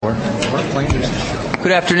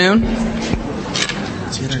Good afternoon.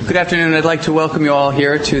 Good afternoon. I'd like to welcome you all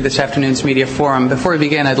here to this afternoon's media forum. Before we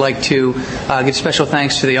begin, I'd like to give special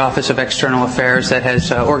thanks to the Office of External Affairs that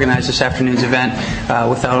has organized this afternoon's event.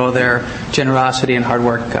 Without all their generosity and hard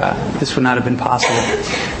work, this would not have been possible.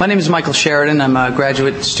 My name is Michael Sheridan. I'm a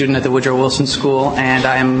graduate student at the Woodrow Wilson School, and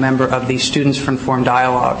I am a member of the Students for Informed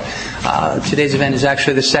Dialogue. Today's event is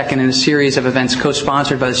actually the second in a series of events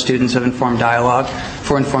co-sponsored by the students of Informed Dialogue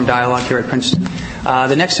here at Princeton.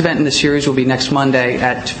 The next event in the series will be next Monday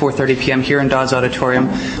at 4:30 p.m. here in Dodds Auditorium,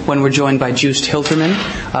 when we're joined by Joost Hilterman.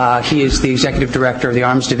 He is the Executive Director of the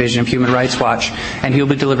Arms Division of Human Rights Watch, and he'll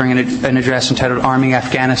be delivering an address entitled Arming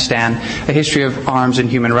Afghanistan, A History of Arms and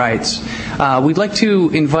Human Rights. We'd like to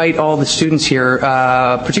invite all the students here,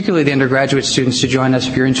 particularly the undergraduate students, to join us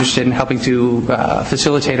if you're interested in helping to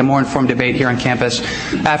facilitate a more informed debate here on campus.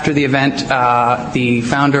 After the event, the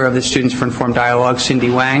founder of the Students for Informed Dialogue,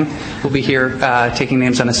 Cindy Wang, will be here taking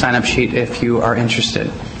names on a sign-up sheet if you are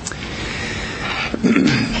interested.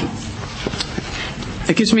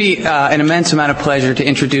 It gives me an immense amount of pleasure to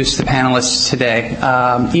introduce the panelists today.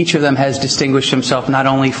 Each of them has distinguished himself not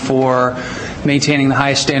only for maintaining the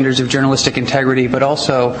highest standards of journalistic integrity, but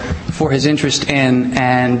also for his interest in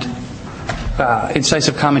and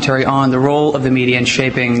incisive commentary on the role of the media in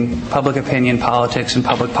shaping public opinion, politics, and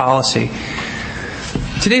public policy.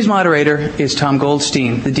 Today's moderator is Tom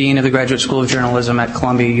Goldstein, the Dean of the Graduate School of Journalism at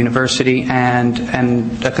Columbia University and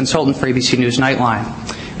a consultant for ABC News Nightline.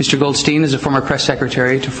 Mr. Goldstein is a former press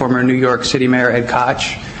secretary to former New York City Mayor Ed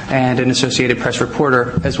Koch and an Associated Press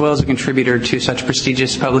reporter, as well as a contributor to such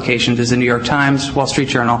prestigious publications as the New York Times, Wall Street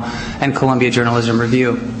Journal, and Columbia Journalism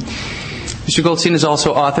Review. Mr. Goldstein has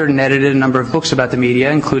also authored and edited a number of books about the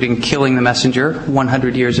media, including Killing the Messenger,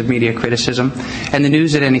 100 Years of Media Criticism, and The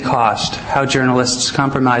News at Any Cost, How Journalists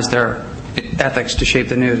Compromise Their Ethics to Shape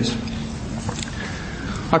the News.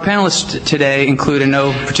 Our panelists today include, in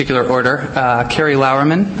no particular order, Carrie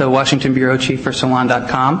Lauerman, the Washington bureau chief for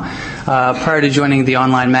Salon.com. Prior to joining the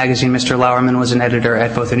online magazine, Mr. Lauerman was an editor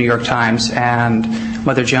at both the New York Times and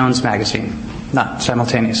Mother Jones magazine, not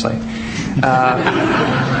simultaneously.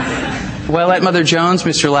 While at Mother Jones,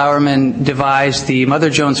 Mr. Lauerman devised the Mother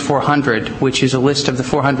Jones 400, which is a list of the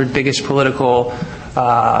 400 biggest political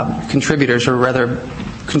contributors, or rather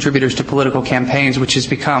contributors to political campaigns, which has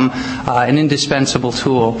become an indispensable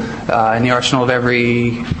tool in the arsenal of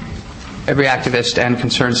every activist and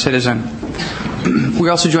concerned citizen.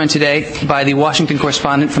 We're also joined today by the Washington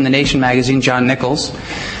correspondent from The Nation magazine, John Nichols.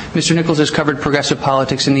 Mr. Nichols has covered progressive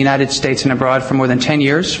politics in the United States and abroad for more than 10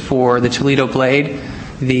 years for the Toledo Blade,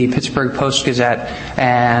 the Pittsburgh Post-Gazette,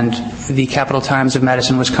 and the Capital Times of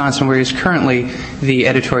Madison, Wisconsin, where he is currently the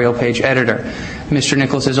editorial page editor. Mr.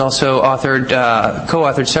 Nichols has also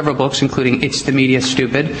co-authored several books, including It's the Media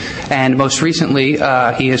Stupid, and most recently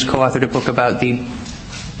he has co-authored a book about the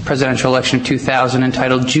presidential election of 2000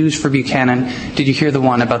 entitled Jews for Buchanan, Did You Hear the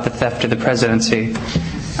One About the Theft of the Presidency?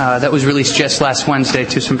 That was released just last Wednesday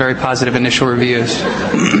to some very positive initial reviews.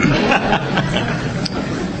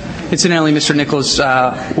 Incidentally, Mr. Nichols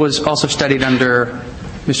was also studied under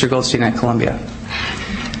Mr. Goldstein at Columbia.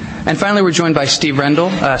 And finally, we're joined by Steve Rendell,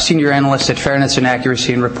 senior analyst at Fairness and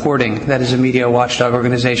Accuracy in Reporting. That is a media watchdog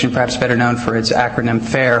organization, perhaps better known for its acronym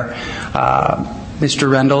FAIR. Mr.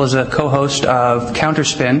 Rendell is a co-host of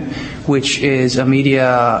Counterspin, which is a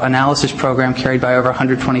media analysis program carried by over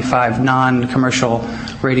 125 non-commercial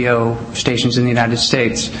radio stations in the United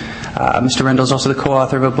States. Mr. Rendell is also the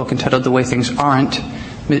co-author of a book entitled The Way Things Aren't,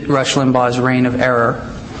 Rush Limbaugh's Reign of Error.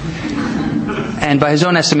 And by his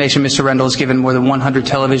own estimation, Mr. Rendell has given more than 100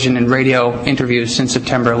 television and radio interviews since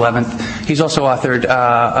September 11th. He's also authored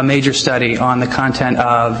a major study on the content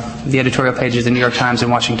of the editorial pages of the New York Times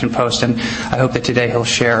and Washington Post, and I hope that today he'll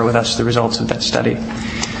share with us the results of that study.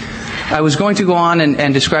 I was going to go on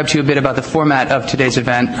and describe to you a bit about the format of today's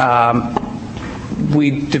event.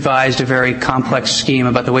 We devised a very complex scheme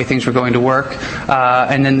about the way things were going to work,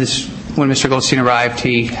 and then when Mr. Goldstein arrived,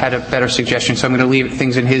 he had a better suggestion, so I'm going to leave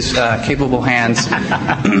things in his capable hands.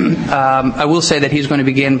 I will say that he's going to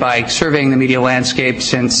begin by surveying the media landscape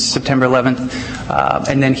since September 11th,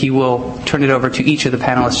 and then he will turn it over to each of the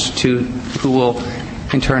panelists who will,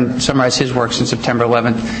 in turn, summarize his work since September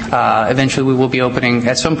 11th. Eventually, we will be opening,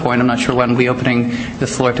 at some point, I'm not sure when, we'll be opening the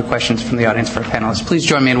floor to questions from the audience for our panelists. Please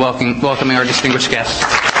join me in welcoming our distinguished guests.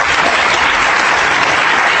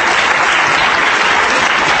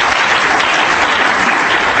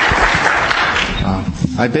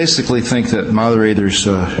 I basically think that moderators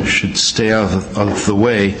should stay out of the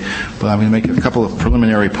way, but I'm going to make a couple of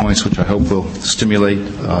preliminary points which I hope will stimulate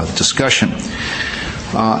discussion.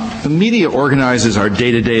 The media organizes our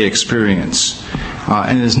day-to-day experience,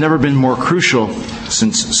 and it has never been more crucial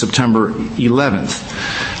since September 11th.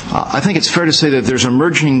 I think it's fair to say that there's an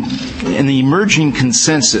emerging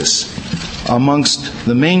consensus amongst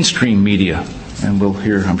the mainstream media, and we'll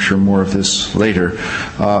hear, I'm sure, more of this later,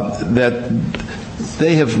 that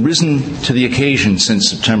they have risen to the occasion since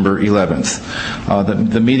September 11th.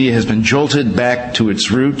 The media has been jolted back to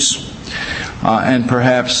its roots, and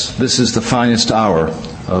perhaps this is the finest hour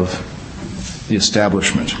of the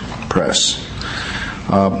establishment press.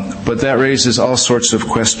 But that raises all sorts of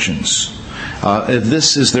questions. If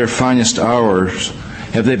this is their finest hours,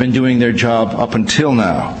 have they been doing their job up until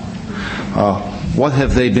now? What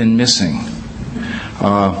have they been missing?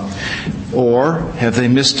 Or have they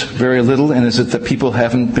missed very little, and is it that people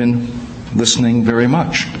haven't been listening very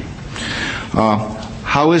much?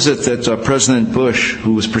 How is it that President Bush,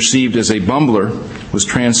 who was perceived as a bumbler, was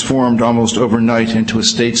transformed almost overnight into a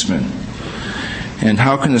statesman? And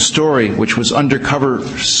how can a story which was undercover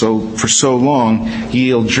for so long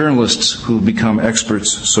yield journalists who become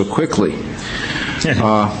experts so quickly?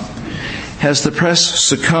 Has the press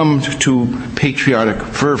succumbed to patriotic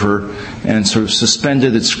fervor and sort of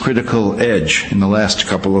suspended its critical edge in the last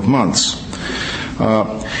couple of months?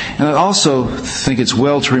 And I also think it's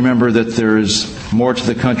well to remember that there is more to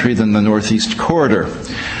the country than the Northeast Corridor.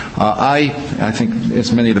 I think,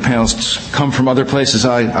 as many of the panelists come from other places,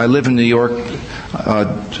 I live in New York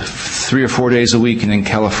 3 or 4 days a week, and in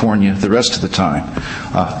California the rest of the time.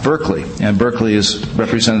 Berkeley. And Berkeley is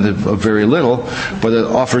representative of very little, but it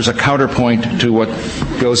offers a counterpoint to what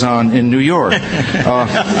goes on in New York.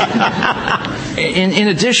 In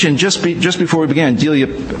addition, just before we began, Delia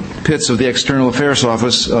Pitts of the External Affairs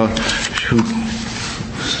Office, who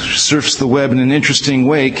surfs the web in an interesting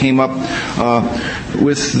way, came up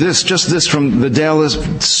with this from the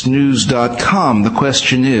DallasNews.com. The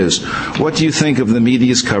question is, what do you think of the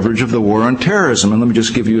media's coverage of the war on terrorism? And let me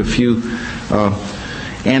just give you a few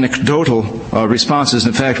anecdotal responses.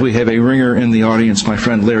 In fact, we have a ringer in the audience, my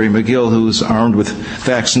friend Larry McGill, who is armed with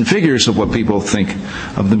facts and figures of what people think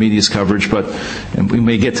of the media's coverage, and we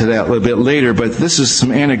may get to that a little bit later, but this is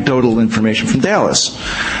some anecdotal information from Dallas.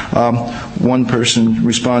 One person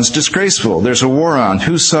responds, disgraceful. There's a war on.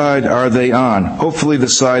 Whose side are they on? Hopefully the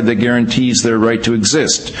side that guarantees their right to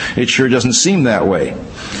exist. It sure doesn't seem that way.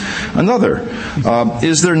 Another,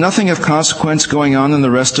 is there nothing of consequence going on in the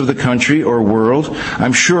rest of the country or world?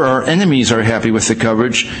 I'm sure our enemies are happy with the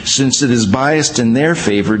coverage, since it is biased in their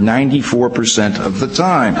favor 94% of the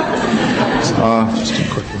time.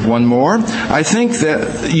 One more. I think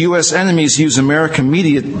that U.S. enemies use American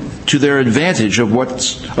media to their advantage of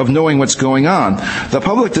knowing what's going on. The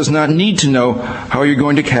public does not need to know how you're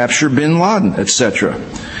going to capture bin Laden, etc.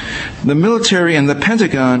 The military and the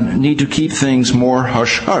Pentagon need to keep things more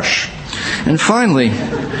hush-hush. And finally,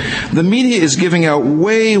 the media is giving out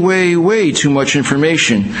way, way, way too much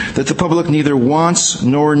information that the public neither wants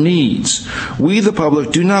nor needs. We, the public,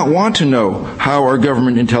 do not want to know how our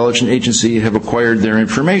government intelligence agency have acquired their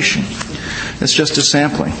information. That's just a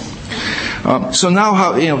sampling. So now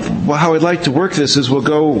how I'd like to work this is we'll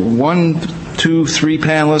go 1, 2, 3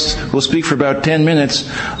 panelists. We'll speak for about 10 minutes,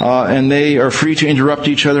 and they are free to interrupt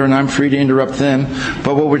each other, and I'm free to interrupt them.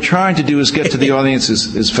 But what we're trying to do is get to the audience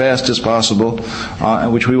as fast as possible,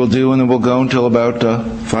 which we will do, and then we'll go until about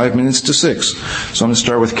 5 minutes to 6. So I'm going to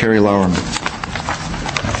start with Carrie Lauerman.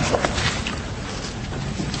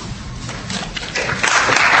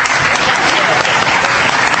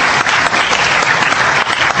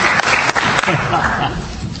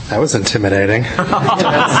 That was intimidating. You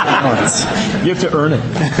have to earn it.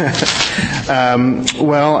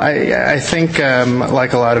 Well, I think,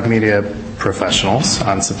 like a lot of media professionals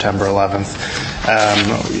on September 11th,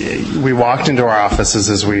 we walked into our offices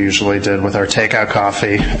as we usually did with our takeout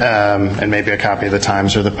coffee and maybe a copy of the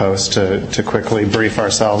Times or the Post to quickly brief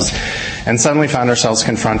ourselves, and suddenly found ourselves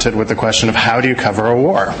confronted with the question of how do you cover a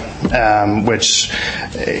war, which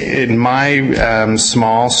in my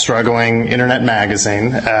small, struggling internet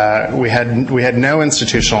magazine, we had no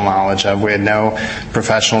institutional knowledge of. We had no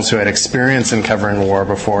professionals who had experience in covering war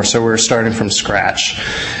before, so we were starting from scratch.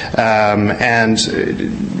 And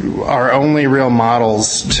our only real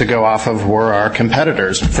models to go off of were our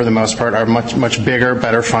competitors, for the most part, our much bigger,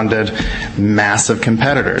 better funded, massive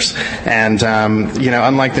competitors. And,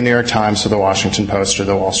 unlike the New York Times or the Washington Post or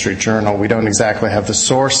the Wall Street Journal, we don't exactly have the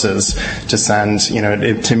sources to send,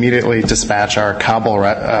 to immediately dispatch our Kabul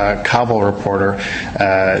reporter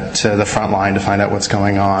to the front line to find out what's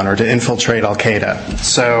going on, or to infiltrate Al-Qaeda.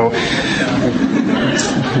 So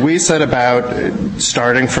we set about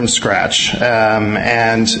starting from scratch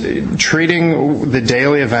and treating treating the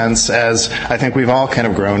daily events as I think we've all kind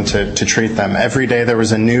of grown to treat them. Every day there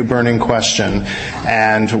was a new burning question,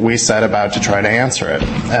 and we set about to try to answer it.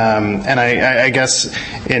 And I guess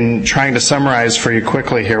in trying to summarize for you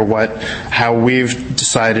quickly here how we've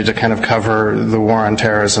decided to kind of cover the war on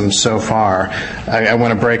terrorism so far, I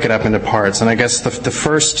want to break it up into parts. And I guess the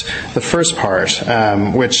first part,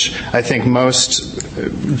 which I think most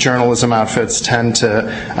journalism outfits tend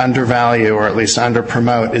to undervalue or at least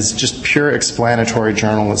underpromote, is just pure explanatory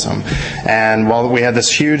journalism. And while we had this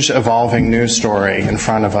huge evolving news story in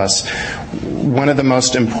front of us, one of the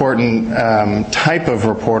most important type of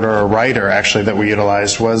reporter or writer actually that we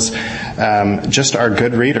utilized was just our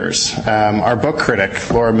good readers. Our book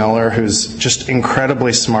critic, Laura Miller, who's just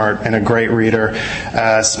incredibly smart and a great reader,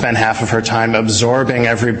 spent half of her time absorbing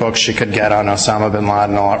every book she could get on Osama bin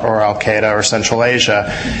Laden or Al-Qaeda or Central Asia,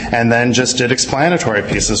 and then just did explanatory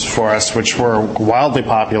pieces for us, which were wildly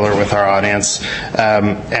popular with our audience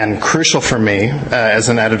and crucial for me as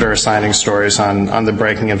an editor assigning stories on the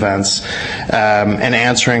breaking events and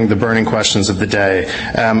answering the burning questions of the day.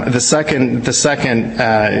 The second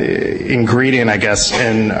ingredient, I guess,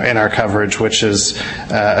 in our coverage, which is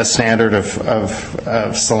a standard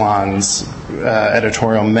of Salon's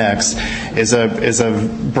editorial mix, is a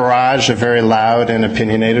barrage of very loud and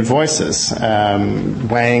opinionated voices,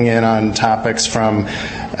 weighing in on topics from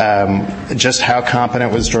just how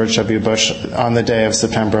competent was George W. Bush on the day of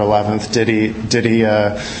September 11th? Did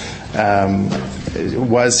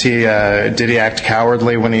he act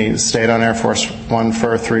cowardly when he stayed on Air Force One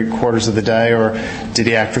for 3/4 of the day, or did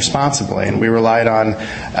he act responsibly? And we relied on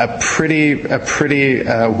a pretty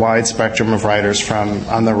wide spectrum of writers. From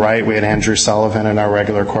on the right, we had Andrew Sullivan and our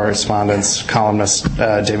regular correspondents, columnist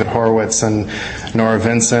David Horowitz and Nora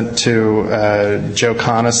Vincent, to Joe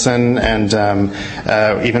Conason and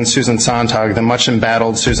even Susan Sontag, the much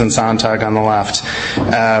embattled Susan Sontag on the left,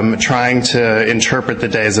 trying to interpret the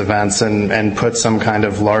day's events and put some kind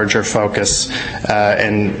of larger focus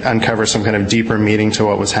and uncover some kind of deeper meaning to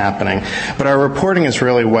what was happening. But our reporting is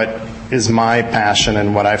really what is my passion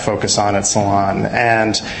and what I focus on at Salon.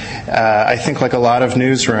 And I think, like a lot of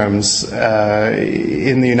newsrooms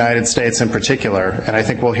in the United States in particular, and I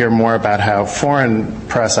think we'll hear more about how foreign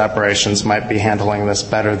press operations might be handling this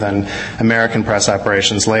better than American press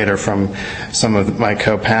operations later from some of my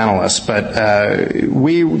co-panelists. But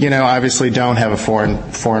we, obviously don't have a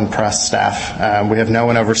foreign press staff. We have no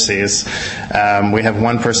one overseas. We have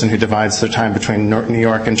one person who divides their time between New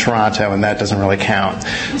York and Toronto, and that doesn't really count.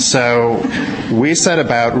 So we set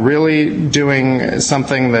about really doing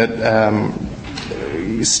something that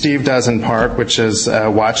Steve does in part, which is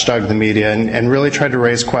watchdog the media, and really tried to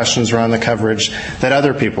raise questions around the coverage that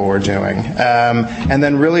other people were doing, and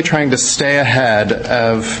then really trying to stay ahead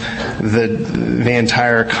of the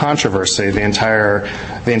entire controversy, the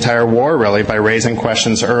entire war, really, by raising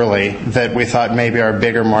questions early that we thought maybe our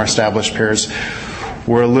bigger, more established peers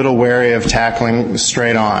were a little wary of tackling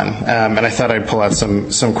straight on. And I thought I'd pull out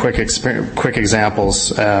some quick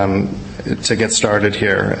examples to get started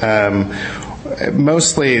here.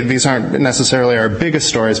 Mostly, these aren't necessarily our biggest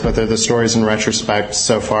stories, but they're the stories in retrospect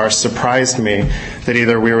so far. Surprised me that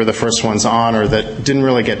either we were the first ones on or that didn't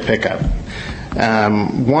really get pickup.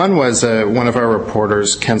 One was one of our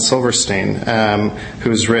reporters, Ken Silverstein,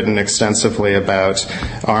 who's written extensively about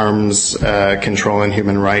arms control and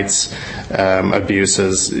human rights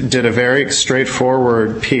abuses, did a very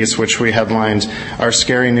straightforward piece, which we headlined "Our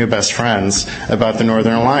Scary New Best Friends," about the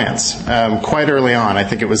Northern Alliance. Quite early on, I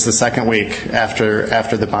think it was the second week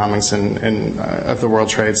after the bombings of the World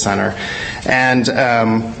Trade Center. And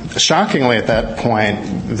shockingly at that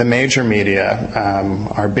point, the major media,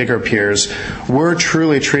 our bigger peers, were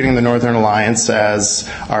truly treating the Northern Alliance as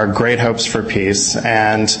our great hopes for peace,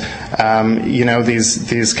 and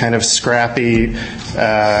these kind of scrappy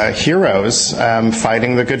heroes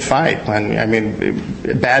fighting the good fight. And I mean,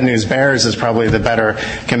 Bad News Bears is probably the better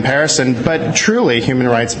comparison, but truly human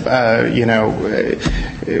rights,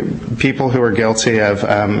 people who are guilty of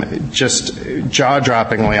just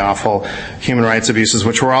jaw-droppingly awful human rights abuses,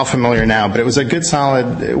 which we're all familiar now. But it was a good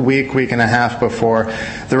solid week and a half before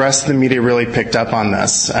the rest of the media really picked up on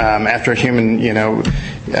this. After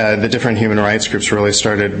the different human rights groups really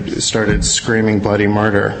started screaming bloody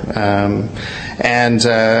murder. And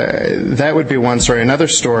that would be one story. Another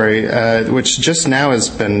story, which just now has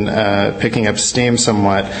been picking up steam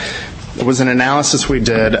somewhat, was an analysis we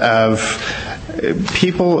did of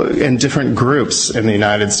people in different groups in the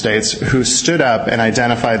United States who stood up and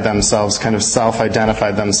identified themselves, kind of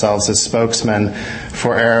self-identified themselves as spokesmen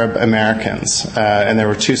for Arab Americans. And there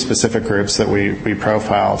were two specific groups that we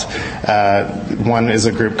profiled. One is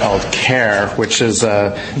a group called CARE, which is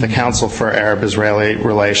the Council for Arab-Israeli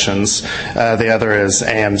Relations. The other is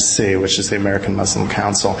AMC, which is the American Muslim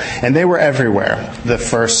Council. And they were everywhere the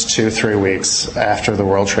first 2-3 weeks after the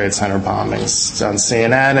World Trade Center bombings, on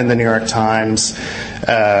CNN and the New York Times,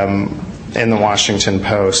 in the Washington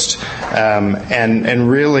Post, and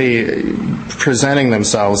really presenting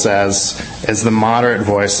themselves as the moderate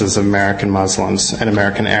voices of American Muslims and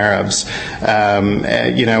American Arabs. And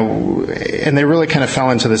they really kind of fell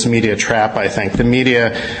into this media trap, I think. The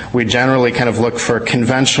media, we generally kind of look for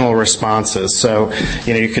conventional responses. So,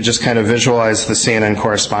 you could just kind of visualize the CNN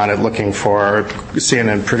correspondent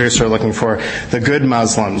CNN producer looking for the good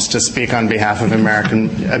Muslims to speak on behalf of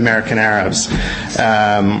American Arabs.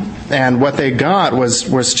 And what they got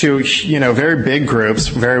was two, very big groups,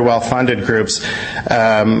 very well-funded groups,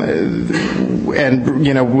 and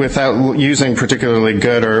without using particularly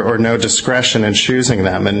good or no discretion in choosing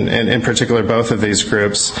them. And in particular, both of these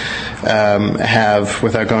groups have,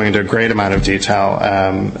 without going into a great amount of detail,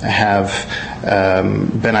 have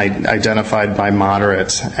been identified by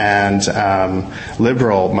moderate and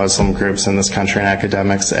liberal Muslim groups in this country and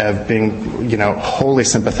academics as being, wholly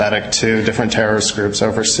sympathetic to different terrorist groups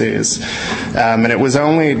overseas. And it was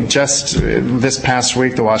only just this past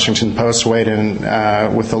week the Washington Post weighed in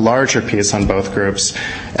with a larger piece on both groups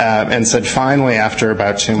and said finally, after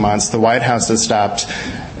about 2 months, the White House has stopped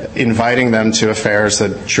inviting them to affairs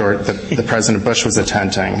that the President Bush was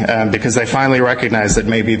attending because they finally recognized that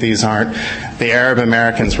maybe these aren't the Arab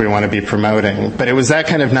Americans we want to be promoting. But it was that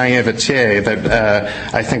kind of naivete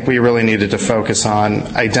that I think we really needed to focus on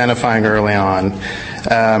identifying early on.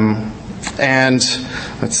 And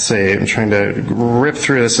let's see, I'm trying to rip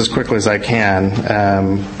through this as quickly as I can,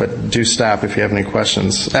 but do stop if you have any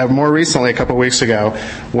questions. More recently, a couple weeks ago,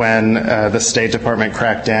 when the State Department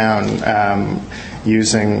cracked down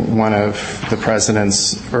using one of the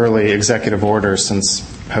President's early executive orders since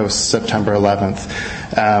post-September 11th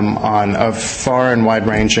on far and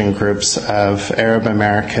wide-ranging groups of Arab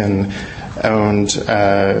American owned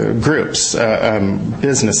groups,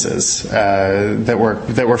 businesses that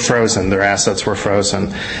were frozen. Their assets were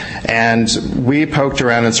frozen, and we poked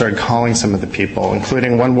around and started calling some of the people,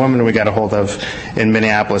 including one woman we got a hold of in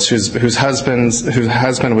Minneapolis, whose husband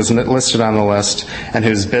was listed on the list, and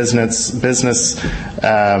whose business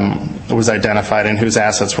was identified, and whose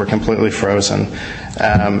assets were completely frozen.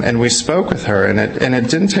 And we spoke with her, and it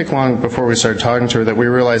didn't take long before we started talking to her that we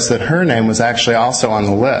realized that her name was actually also on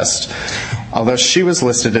the list, although she was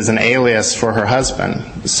listed as an alias for her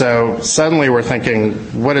husband. So suddenly we're thinking,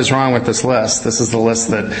 what is wrong with this list? This is the list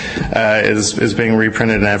that is being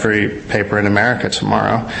reprinted in every paper in America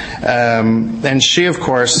tomorrow. And she, of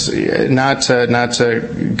course, not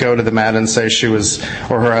to go to the mat and say she was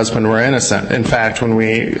or her husband were innocent. In fact, when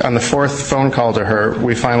on the fourth phone call to her,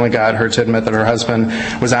 we finally got her to admit that her husband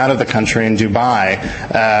was out of the country in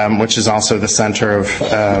Dubai, which is also the center of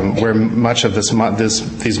where much of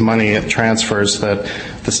these money transfers that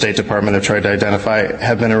the State Department have tried to identify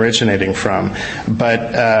have been originating from.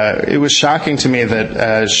 But it was shocking to me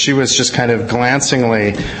that she was just kind of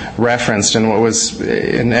glancingly referenced in what was,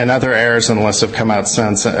 and other errors in the list have come out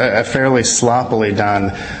since, a fairly sloppily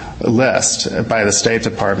done list by the State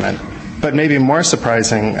Department. But maybe more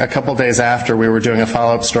surprising, a couple days after we were doing a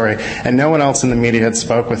follow-up story, and no one else in the media had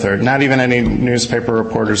spoke with her, not even any newspaper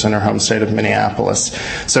reporters in her home state of Minneapolis.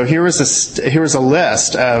 So here was a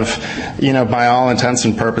list of, by all intents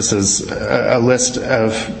and purposes, a list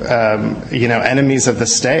of, enemies of the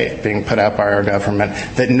state being put out by our government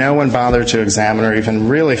that no one bothered to examine or even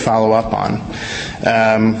really follow up on.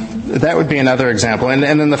 That would be another example. And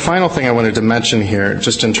then the final thing I wanted to mention here,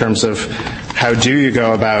 just in terms of how do you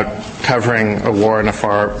go about covering a war in a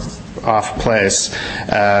far-off place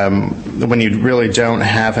when you really don't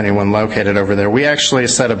have anyone located over there. We actually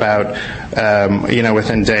set about,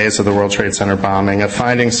 within days of the World Trade Center bombing, of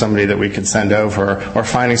finding somebody that we could send over, or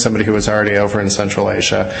finding somebody who was already over in Central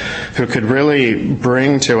Asia, who could really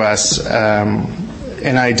bring to us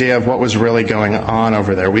an idea of what was really going on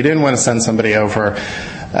over there. We didn't want to send somebody over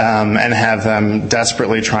and have them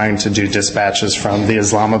desperately trying to do dispatches from the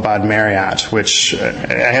Islamabad Marriott, which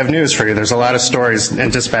I have news for you. There's a lot of stories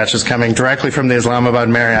and dispatches coming directly from the Islamabad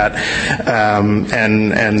Marriott,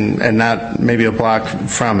 and not maybe a block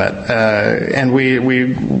from it. And we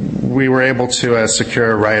were able to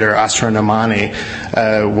secure a writer, Asra Nomani,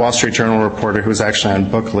 a Wall Street Journal reporter who was actually on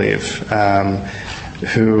book leave.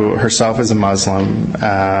 who herself is a Muslim,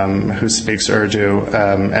 who speaks Urdu,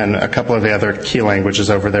 and a couple of the other key languages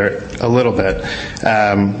over there a little bit,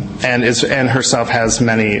 and herself has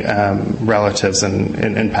many relatives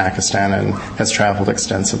in Pakistan and has traveled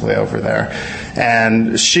extensively over there.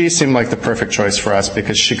 And she seemed like the perfect choice for us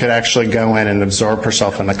because she could actually go in and absorb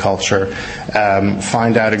herself in the culture,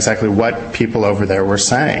 find out exactly what people over there were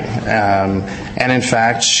saying. And in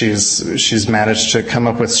fact, she's managed to come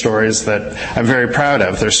up with stories that I'm very proud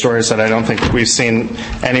of. They're stories that I don't think we've seen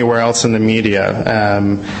anywhere else in the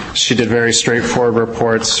media. She did very straightforward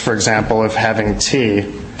reports, for example, of having tea.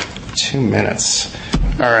 2 minutes.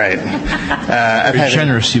 All right. Very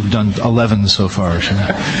generous. You've done 11 so far.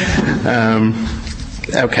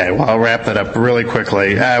 Okay, well, I'll wrap that up really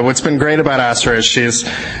quickly. What's been great about Asra is she's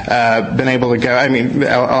been able to go,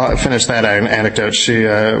 I'll finish that anecdote. She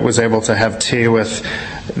was able to have tea with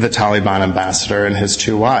the Taliban ambassador and his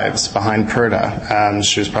 2 wives behind Purdah.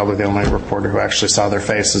 She was probably the only reporter who actually saw their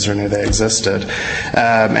faces or knew they existed.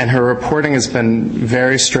 And her reporting has been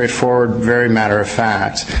very straightforward, very matter of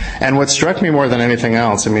fact. And what struck me more than anything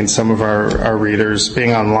else, some of our readers,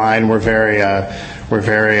 being online, we're very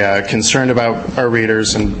concerned about our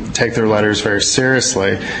readers and take their letters very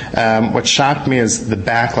seriously. What shocked me is the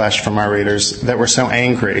backlash from our readers that were so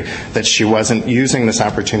angry that she wasn't using this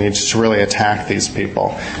opportunity to really attack these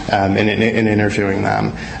people in interviewing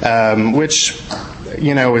them, which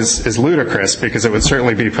is ludicrous because it would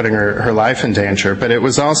certainly be putting her life in danger. But it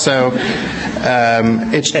was also,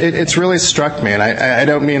 it's really struck me, and I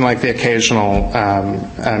don't mean like the occasional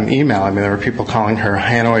email. There were people calling her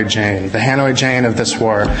Hanoi Jane, the Hanoi Jane of this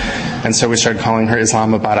war, and so we started calling her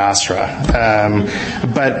Islamabad Asra.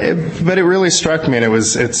 But it really struck me, and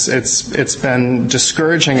it's been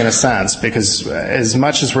discouraging in a sense because as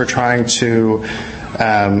much as we're trying to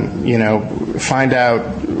find out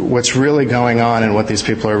what's really going on and what these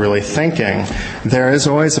people are really thinking, there is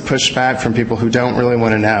always a pushback from people who don't really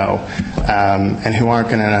want to know and who aren't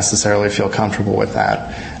going to necessarily feel comfortable with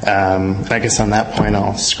that. I guess on that point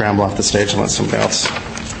I'll scramble off the stage and let somebody else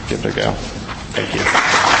give it a go. Thank you.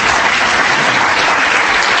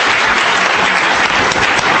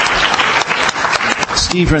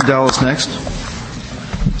 Steve Rendell is next.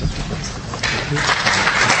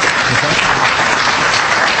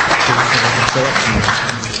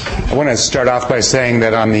 I want to start off by saying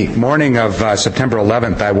that on the morning of September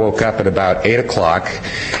 11th, I woke up at about 8 o'clock,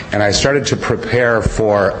 and I started to prepare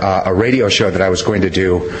for a radio show that I was going to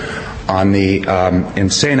do on the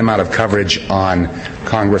insane amount of coverage on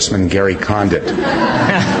Congressman Gary Condit.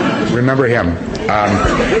 Remember him?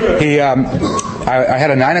 I had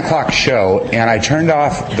a 9 o'clock show, and I turned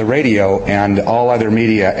off the radio and all other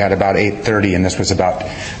media at about 8:30, and this was about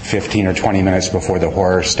 15 or 20 minutes before the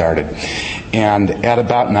horror started. And at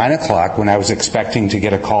about 9 o'clock, when I was expecting to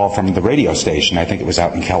get a call from the radio station, I think it was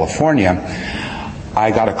out in California, I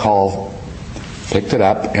got a call, picked it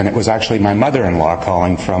up, and it was actually my mother-in-law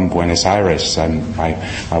calling from Buenos Aires. My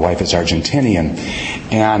wife is Argentinian.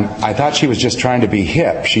 And I thought she was just trying to be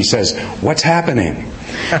hip. She says, "What's happening?"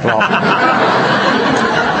 Well,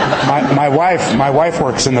 my wife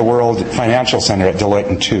works in the World Financial Center at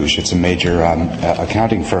Deloitte & Touche. It's a major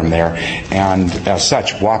accounting firm there, and as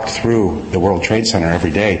such walked through the World Trade Center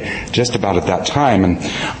every day just about at that time. And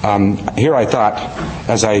here I thought,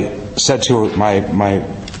 as I said to my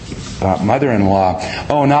mother-in-law,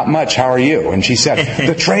 "Oh, not much, how are you?" And she said,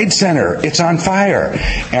 "The Trade Center, it's on fire."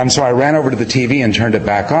 And so I ran over to the TV and turned it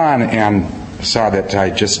back on and saw that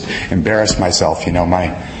I just embarrassed myself.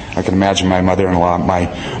 I can imagine my mother-in-law,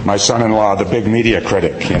 my son-in-law, the big media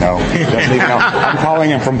critic, doesn't even know. I'm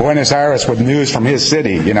calling him from Buenos Aires with news from his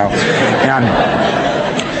city,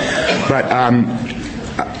 But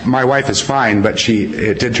my wife is fine, but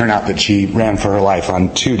it did turn out that she ran for her life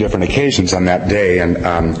on 2 different occasions on that day,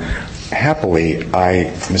 and happily,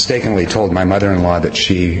 I mistakenly told my mother-in-law that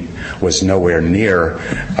she was nowhere near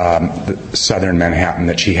southern Manhattan,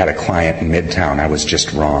 that she had a client in Midtown. I was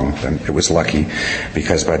just wrong. And it was lucky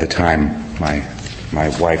because by the time my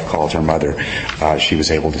wife called her mother, she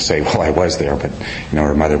was able to say, well, I was there, but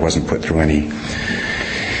her mother wasn't put through any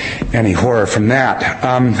horror from that.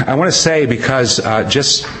 I want to say, because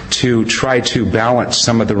just to try to balance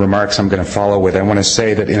some of the remarks I'm going to follow with, I want to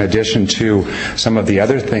say that in addition to some of the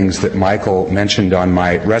other things that Michael mentioned on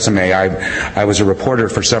my resume, I was a reporter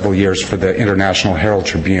for several years for the International Herald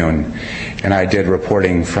Tribune, and I did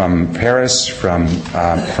reporting from Paris, from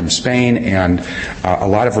Spain, and a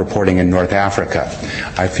lot of reporting in North Africa.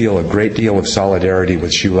 I feel a great deal of solidarity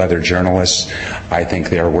with shoe leather journalists. I think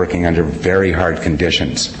they are working under very hard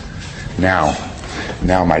conditions. Now,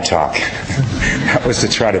 now my talk. That was to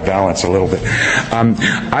try to balance a little bit.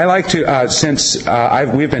 I like to, since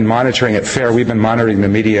we've been monitoring at FAIR, we've been monitoring the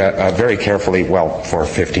media very carefully, well, for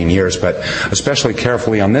 15 years, but especially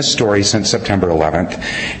carefully on this story since September 11th.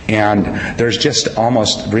 And there's just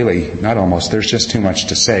there's just too much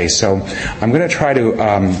to say. So I'm going to try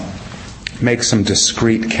to make some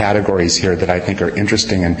discrete categories here that I think are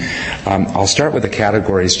interesting. And I'll start with the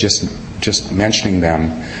categories, just mentioning them.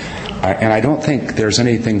 And I don't think there's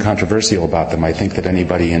anything controversial about them. I think that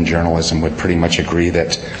anybody in journalism would pretty much agree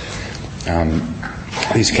that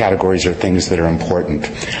these categories are things that are important.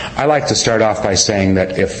 I like to start off by saying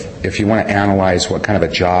that if you want to analyze what kind of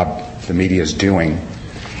a job the media is doing,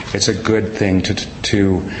 it's a good thing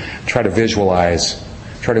to try to visualize,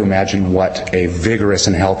 try to imagine what a vigorous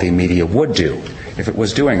and healthy media would do if it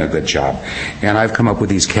was doing a good job. And I've come up with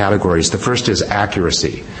these categories. The first is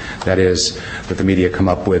accuracy. That is, that the media come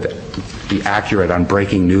up with be accurate on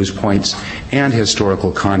breaking news points and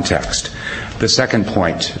historical context. The second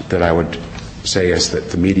point that I would say is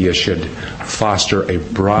that the media should foster a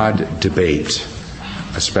broad debate,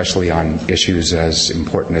 especially on issues as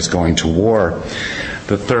important as going to war.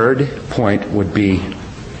 The third point would be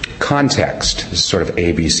context. This is sort of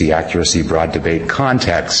ABC, accuracy, broad debate.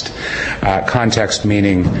 Context. Context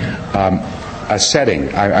meaning a setting.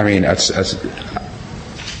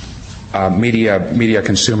 Media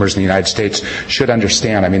consumers in the United States should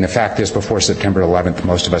understand. I mean, the fact is, before September 11th,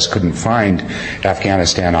 most of us couldn't find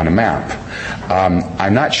Afghanistan on a map.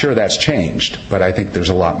 I'm not sure that's changed, but I think there's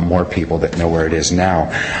a lot more people that know where it is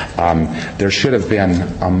now. There should have been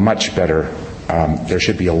a much better there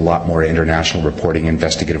should be a lot more international reporting,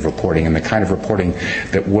 investigative reporting, and the kind of reporting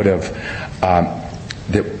that would have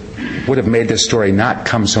made this story not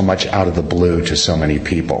come so much out of the blue to so many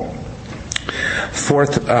people.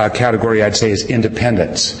 Fourth category, I'd say, is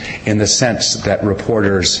independence, in the sense that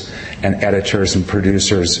reporters and editors and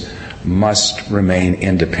producers must remain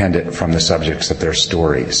independent from the subjects of their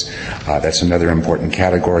stories. That's another important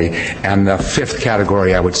category. And the fifth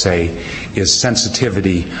category, I would say, is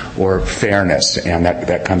sensitivity or fairness, and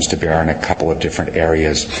that comes to bear in a couple of different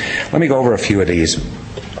areas. Let me go over a few of these.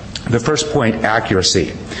 The first point,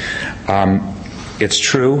 accuracy. It's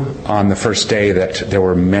true on the first day that there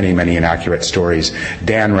were many, many inaccurate stories.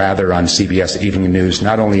 Dan Rather on CBS Evening News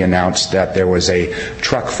not only announced that there was a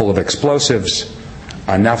truck full of explosives,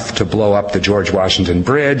 enough to blow up the George Washington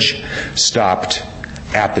Bridge, stopped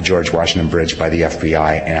at the George Washington Bridge by the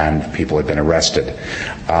FBI, and people had been arrested.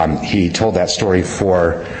 He told that story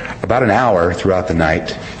for about an hour throughout the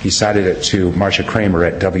night. He cited it to Marcia Kramer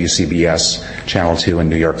at WCBS Channel 2 in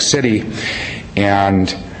New York City,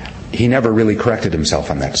 and he never really corrected himself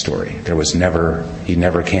on that story. He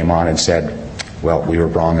never came on and said, well, we were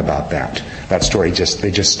wrong about that. That story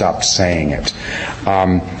they just stopped saying it.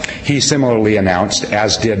 He similarly announced,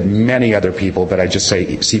 as did many other people, but I just say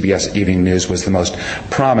CBS Evening News was the most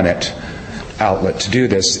prominent outlet to do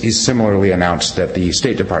this. He similarly announced that the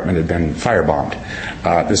State Department had been firebombed.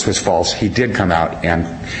 This was false. He did come out and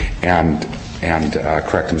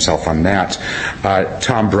correct himself on that.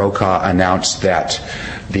 Tom Brokaw announced that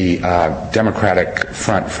the Democratic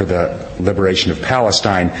Front for the Liberation of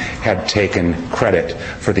Palestine had taken credit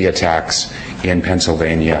for the attacks in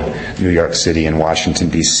Pennsylvania, New York City, and Washington,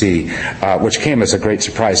 D.C., which came as a great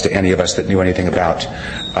surprise to any of us that knew anything about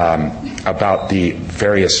the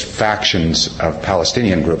various factions of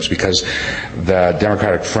Palestinian groups, because the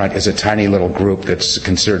Democratic Front is a tiny little group that's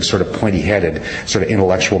considered sort of pointy-headed, sort of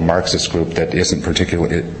intellectual Marxist group that isn't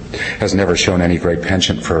particularly, has never shown any great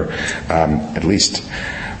penchant for at least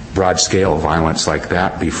broad-scale violence like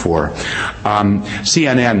that before.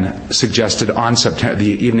 CNN suggested on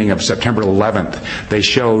the evening of September 11th, they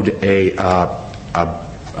showed a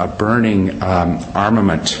burning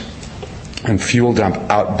armament and fuel dump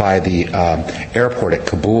out by the airport at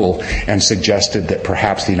Kabul, and suggested that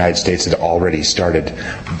perhaps the United States had already started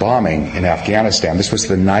bombing in Afghanistan. This was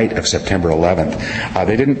the night of September 11th.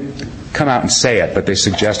 They didn't come out and say it, but they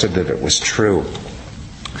suggested that it was true.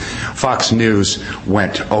 Fox News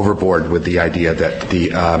went overboard with the idea that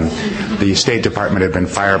the State Department had been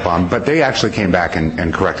firebombed, but they actually came back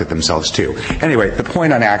and corrected themselves too. Anyway, the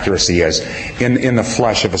point on accuracy is, in the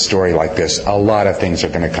flush of a story like this, a lot of things are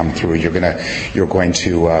going to come through. You're going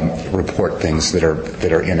to report things that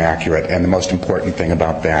are inaccurate, and the most important thing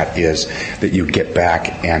about that is that you get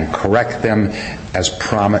back and correct them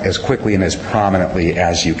as quickly and as prominently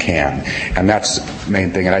as you can. And that's the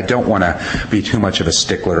main thing. And I don't want to be too much of a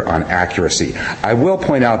stickler on on accuracy. I will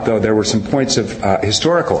point out, though, there were some points of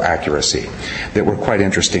historical accuracy that were quite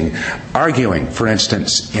interesting, arguing, for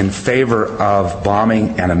instance, in favor of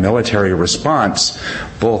bombing and a military response.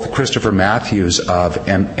 Both Christopher Matthews of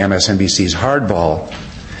MSNBC's Hardball,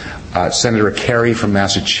 Senator Kerry from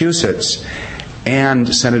Massachusetts,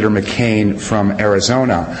 and Senator McCain from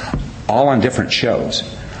Arizona, all on different shows,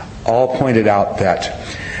 all pointed out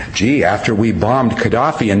that, gee, after we bombed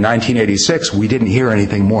Gaddafi in 1986, we didn't hear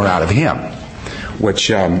anything more out of him, which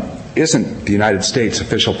isn't the United States'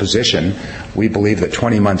 official position. We believe that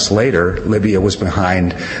 20 months later, Libya was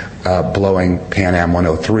behind blowing Pan Am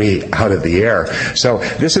 103 out of the air. So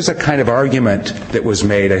this is a kind of argument that was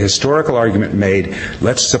made, a historical argument made,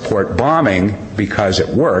 let's support bombing because it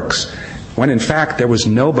works, when in fact there was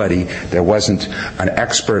nobody, there wasn't an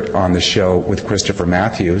expert on the show with Christopher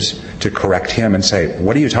Matthews to correct him and say,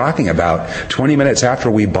 what are you talking about? 20 minutes after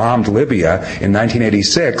we bombed Libya in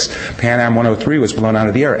 1986, Pan Am 103 was blown out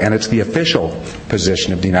of the air, and it's the official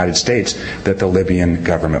position of the United States that the Libyan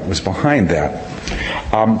government was behind that.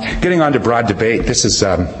 Getting on to broad debate, this is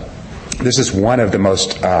one of the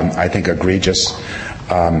most, I think, egregious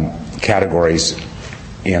categories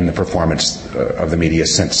in the performance of the media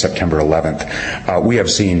since September 11th. We have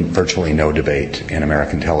seen virtually no debate in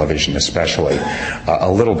American television, especially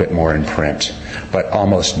a little bit more in print, but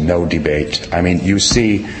almost no debate. I mean, you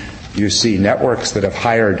see networks that have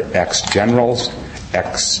hired ex-generals,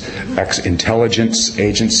 ex-intelligence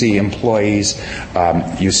agency employees.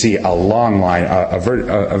 You see a long line,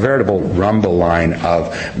 a veritable rumble line of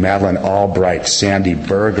Madeleine Albright, Sandy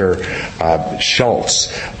Berger, Schultz,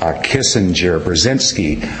 Kissinger,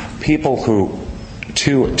 Brzezinski, people who,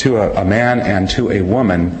 to a man and to a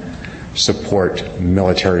woman, support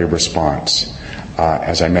military response.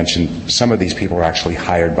 As I mentioned, some of these people are actually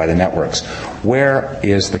hired by the networks. Where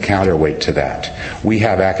is the counterweight to that? We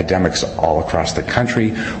have academics all across the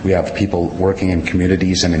country. We have people working in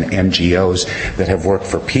communities and in NGOs that have worked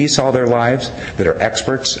for peace all their lives, that are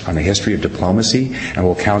experts on the history of diplomacy and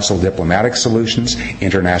will counsel diplomatic solutions,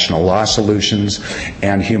 international law solutions,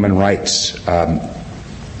 and human rights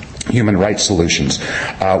solutions.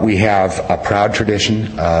 We have a proud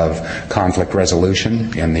tradition of conflict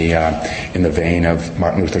resolution in the vein of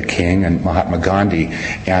Martin Luther King and Mahatma Gandhi,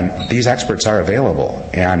 and these experts are available,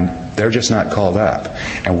 and they're just not called up.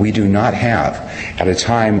 And we do not have, at a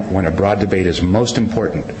time when a broad debate is most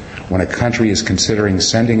important, when a country is considering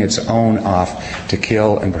sending its own off to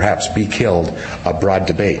kill and perhaps be killed, a broad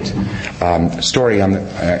debate. Story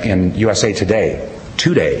in USA Today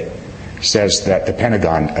says that the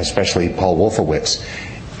Pentagon, especially Paul Wolfowitz,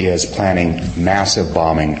 is planning massive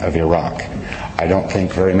bombing of Iraq. I don't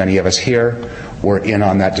think very many of us here were in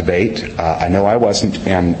on that debate. I know I wasn't,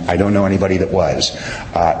 and I don't know anybody that was.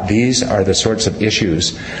 These are the sorts of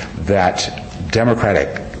issues that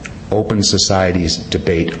democratic, open societies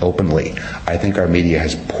debate openly. I think our media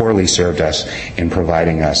has poorly served us in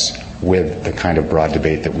providing us with the kind of broad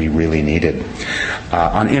debate that we really needed.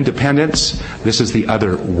 On independence, this is the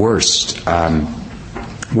other worst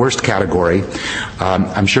category.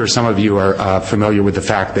 I'm sure some of you are familiar with the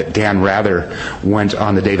fact that Dan Rather went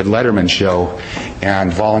on the David Letterman show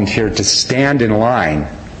and volunteered to stand in line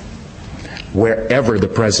wherever the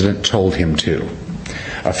president told him to.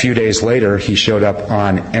 A few days later, he showed up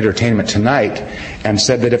on Entertainment Tonight and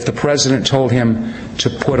said that if the president told him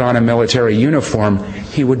to put on a military uniform,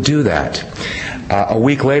 he would do that. A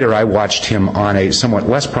week later, I watched him on a somewhat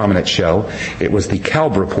less prominent show. It was the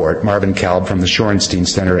Kalb Report. Marvin Kalb from the Shorenstein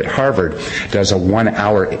Center at Harvard does a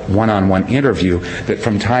 1-hour one-on-one interview that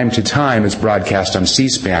from time to time is broadcast on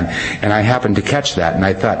C-SPAN, and I happened to catch that, and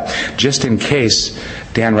I thought, just in case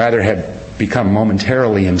Dan Rather had become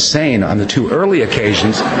momentarily insane on the two early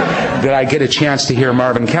occasions, that I get a chance to hear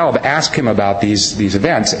Marvin Kalb ask him about these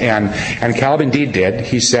events. And Kalb indeed did.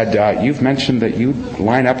 He said, you've mentioned that you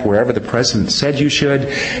line up wherever the president said you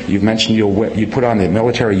should. You've mentioned you'd put on the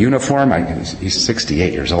military uniform. He's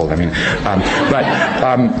 68 years old.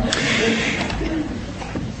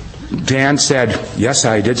 Dan said, yes,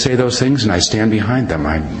 I did say those things, and I stand behind them.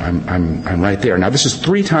 I'm right there. Now, this is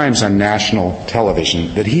 3 times on national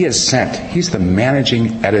television that he has sent. He's the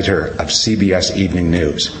managing editor of CBS Evening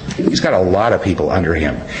News. He's got a lot of people under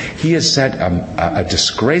him. He has sent a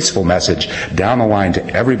disgraceful message down the line to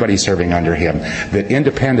everybody serving under him that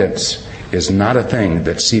independence is not a thing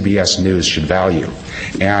that CBS News should value.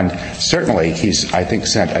 And certainly he's, I think,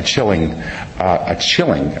 sent a chilling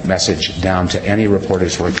message down to any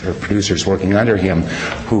reporters or producers working under him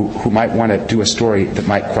who might want to do a story that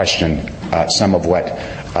might question some of what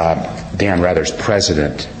Dan Rather's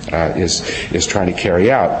president is trying to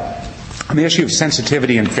carry out. On the issue of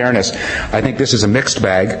sensitivity and fairness, I think this is a mixed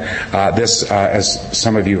bag. This, as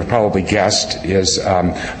some of you have probably guessed, is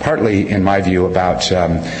partly, in my view, about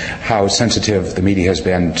how sensitive the media has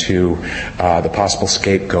been to the possible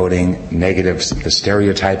scapegoating, the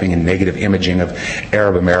stereotyping and negative imaging of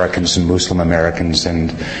Arab Americans and Muslim Americans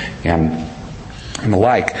and the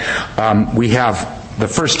like. We have the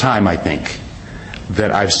first time, I think,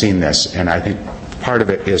 that I've seen this, and I think part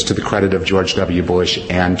of it is to the credit of George W. Bush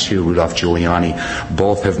and to Rudolph Giuliani.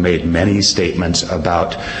 Both have made many statements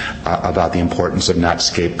about the importance of not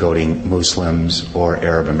scapegoating Muslims or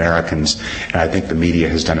Arab Americans, and I think the media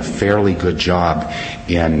has done a fairly good job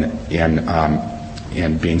in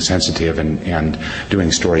being sensitive and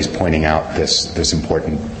doing stories pointing out this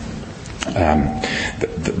important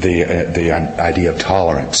the idea of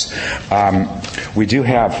tolerance. We do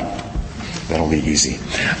have. That'll be easy.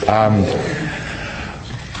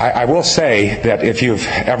 I will say that if you've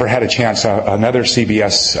ever had a chance, another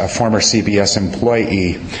former CBS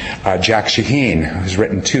employee, Jack Shaheen, who's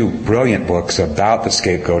written 2 brilliant books about the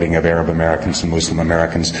scapegoating of Arab Americans and Muslim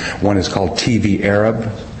Americans. One is called TV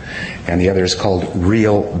Arab, and the other is called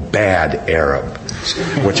Real Bad Arab,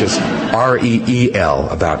 which is REEL,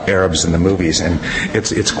 about Arabs in the movies, and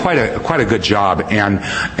it's quite a good job. And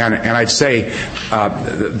I'd say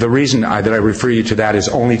the reason that I refer you to that is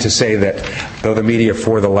only to say that though the media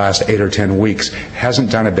for the last 8 or 10 weeks hasn't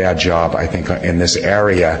done a bad job, I think, in this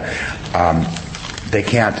area, they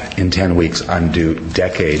can't in 10 weeks undo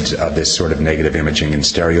decades of this sort of negative imaging and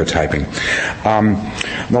stereotyping.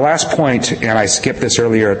 The last point, and I skipped this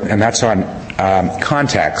earlier, and that's on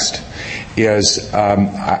context, is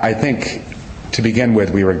I think to begin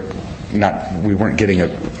with we weren't getting a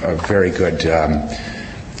very good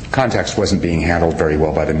context wasn't being handled very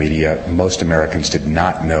well by the media. Most Americans did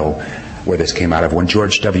not know where this came out of. When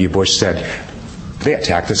George W. Bush said, they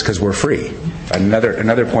attacked us because we're free.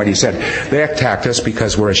 Another point he said, they attacked us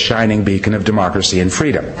because we're a shining beacon of democracy and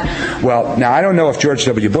freedom. Well, now I don't know if George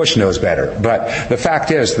W. Bush knows better, but the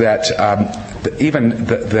fact is that even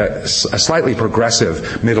the slightly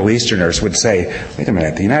progressive Middle Easterners would say, wait a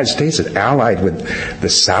minute, the United States is allied with the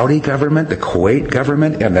Saudi government, the Kuwait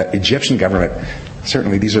government, and the Egyptian government.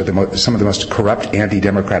 Certainly, these are some of the most corrupt,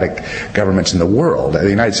 anti-democratic governments in the world.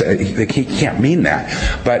 The United States, they can't mean that.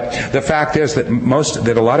 But the fact is that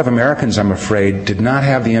a lot of Americans, I'm afraid, did not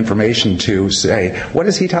have the information to say, what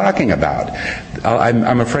is he talking about?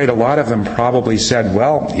 I'm afraid a lot of them probably said,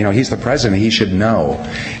 well, he's the president, he should know.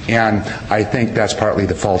 And I think that's partly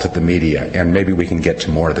the fault of the media. And maybe we can get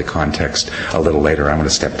to more of the context a little later. I'm going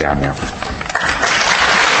to step down now.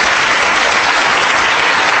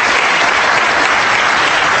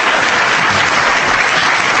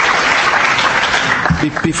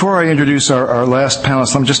 Before I introduce our last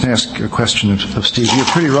panelist, I'm just going to ask a question of Steve. You're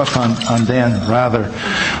pretty rough on Dan Rather.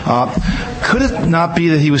 Could it not be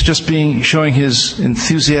that he was just showing his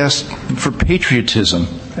enthusiasm for patriotism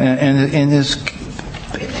and his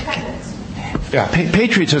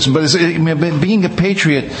patriotism? But being a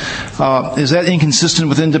patriot, is that inconsistent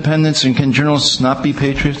with independence? And can journalists not be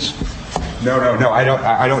patriots? No,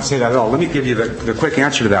 I don't say that at all. Let me give you the quick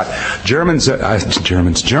answer to that. Journalists.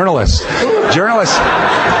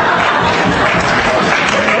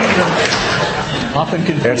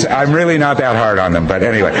 I'm really not that hard on them, but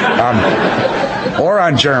anyway. Or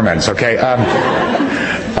on Germans, okay?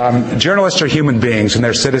 Journalists are human beings, and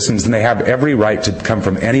they're citizens, and they have every right to come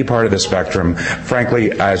from any part of the spectrum.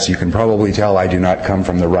 Frankly, as you can probably tell, I do not come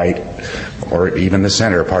from the right or even the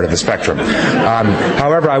center part of the spectrum.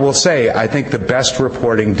 However, I will say, I think the best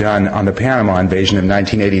reporting done on the Panama invasion in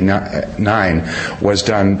 1989 was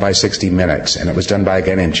done by 60 Minutes, and it was done by a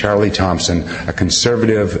guy named Charlie Thompson, a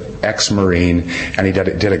conservative ex-Marine, and he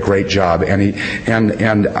did a great job.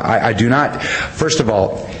 And I do not. First of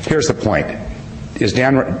all, here's the point: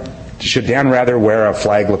 should Dan Rather wear a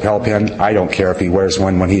flag lapel pin? I don't care if he wears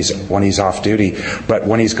one when he's off duty, but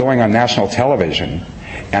when he's going on national television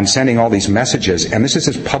and sending all these messages, and this is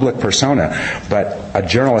his public persona, but a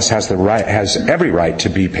journalist has every right to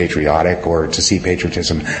be patriotic or to see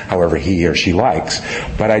patriotism however he or she likes.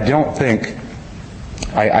 But I don't think.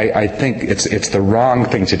 I think it's the wrong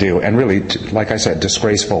thing to do, and really, like I said, a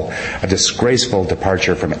disgraceful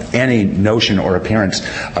departure from any notion or appearance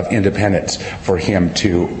of independence for him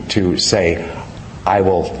to say, I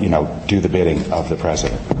will, do the bidding of the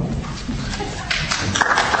president.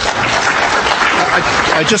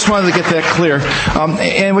 I just wanted to get that clear.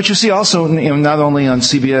 And what you see also, not only on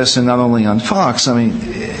CBS and not only on Fox,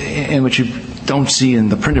 and what you don't see in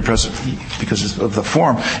the printed press because of the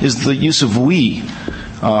form, is the use of we.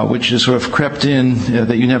 which has sort of crept in,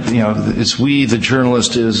 that you never, it's we, the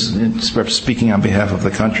journalist, is speaking on behalf of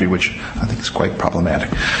the country, which I think is quite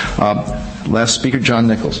problematic. Last speaker, John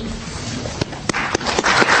Nichols.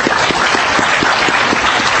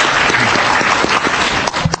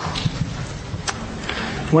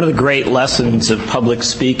 One of the great lessons of public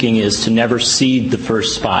speaking is to never cede the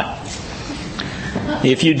first spot.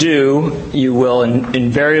 If you do, you will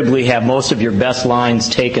invariably have most of your best lines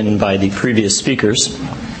taken by the previous speakers,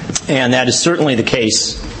 and that is certainly the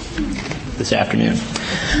case this afternoon.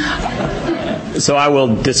 So I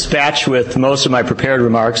will dispatch with most of my prepared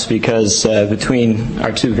remarks because between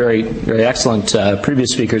our two very, very excellent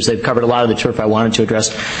previous speakers, they've covered a lot of the turf I wanted to address.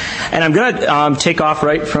 And I'm going to take off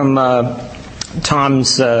right from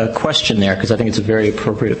Tom's question there, because I think it's a very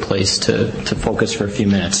appropriate place to focus for a few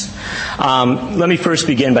minutes. Let me first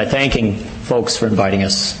begin by thanking folks for inviting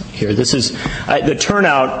us here. This is the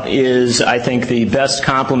turnout is, I think, the best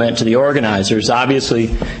compliment to the organizers. Obviously,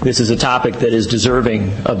 this is a topic that is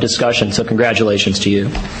deserving of discussion, so congratulations to you.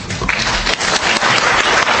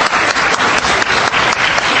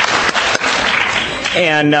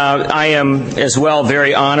 And I am, as well,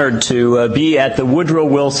 very honored to be at the Woodrow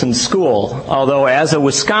Wilson School. Although, as a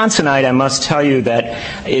Wisconsinite, I must tell you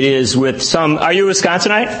that it is with some... Are you a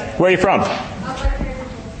Wisconsinite? Where are you from?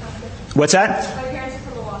 What's that? My parents are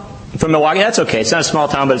from Milwaukee. From Milwaukee? That's okay. It's not a small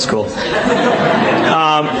town, but it's cool.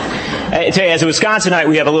 I tell you, as a Wisconsinite,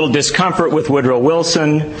 we have a little discomfort with Woodrow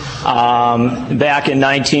Wilson. Back in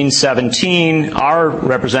 1917, our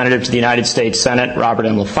representative to the United States Senate, Robert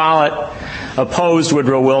M. La Follette, opposed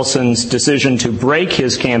Woodrow Wilson's decision to break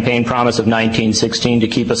his campaign promise of 1916 to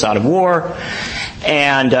keep us out of war,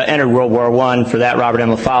 and entered World War I. For that, Robert M.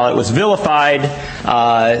 La Follette was vilified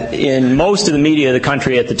in most of the media of the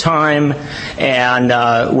country at the time, and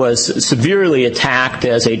was severely attacked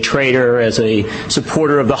as a traitor, as a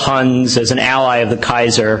supporter of the Huns, as an ally of the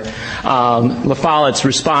Kaiser. La Follette's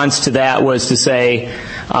response to that was to say,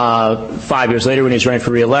 5 years later when he was running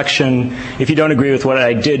for re-election, if you don't agree with what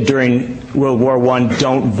I did during World War I,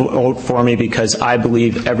 don't vote for me, because I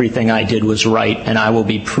believe everything I did was right, and I will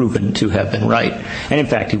be proven to have been right. And in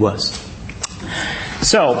fact, he was.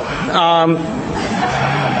 So, I'm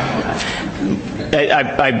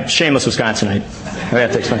shameless Wisconsinite. I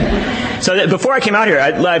have to explain. So before I came out here,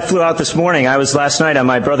 I flew out this morning. I was last night on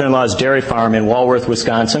my brother-in-law's dairy farm in Walworth,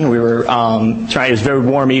 Wisconsin. We were trying. It was a very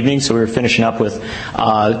warm evening, so we were finishing up with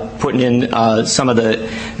putting in some of the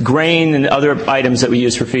grain and other items that we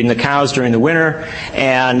use for feeding the cows during the winter.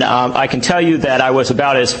 And I can tell you that I was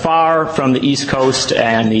about as far from the East Coast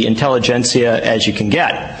and the intelligentsia as you can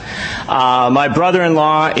get. My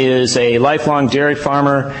brother-in-law is a lifelong dairy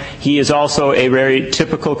farmer. He is also a very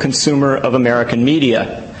typical consumer of American media.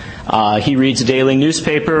 He reads a daily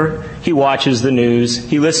newspaper. He watches the news.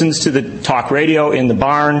 He listens to the talk radio in the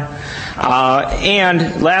barn.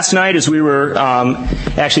 And last night, as we were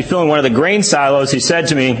actually filling one of the grain silos, he said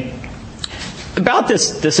to me, about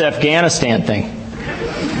this Afghanistan thing,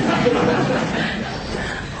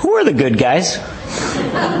 who are the good guys?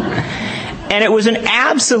 And it was an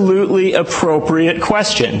absolutely appropriate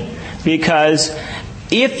question, because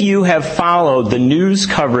if you have followed the news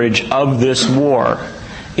coverage of this war,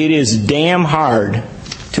 it is damn hard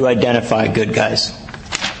to identify good guys.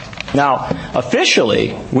 Now,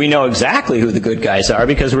 officially, we know exactly who the good guys are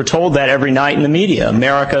because we're told that every night in the media.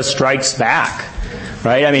 America strikes back,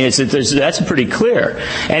 right? I mean, that's pretty clear.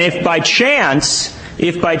 And if by chance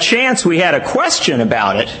we had a question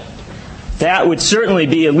about it, that would certainly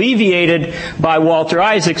be alleviated by Walter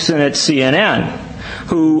Isaacson at CNN,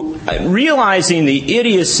 who, realizing the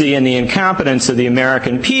idiocy and the incompetence of the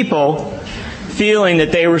American people, feeling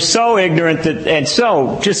that they were so ignorant and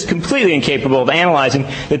so just completely incapable of analyzing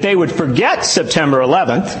that they would forget September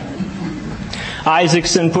 11th,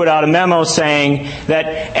 Isaacson put out a memo saying that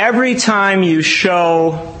every time you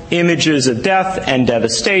show images of death and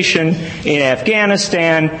devastation in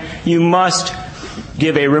Afghanistan, you must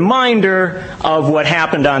give a reminder of what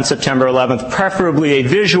happened on September 11th, preferably a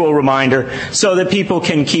visual reminder, so that people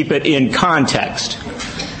can keep it in context.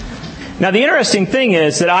 Now, the interesting thing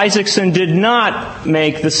is that Isaacson did not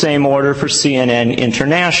make the same order for CNN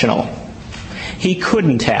International. He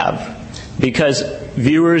couldn't have, because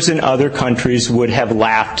viewers in other countries would have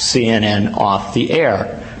laughed CNN off the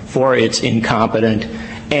air for its incompetent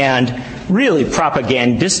and really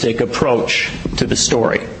propagandistic approach to the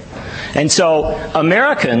story. And so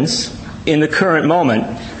Americans, in the current moment,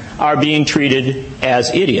 are being treated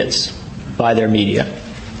as idiots by their media.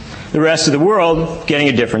 The rest of the world getting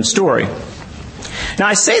a different story. Now,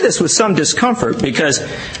 I say this with some discomfort because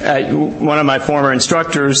one of my former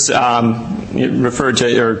instructors referred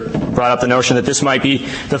to or brought up the notion that this might be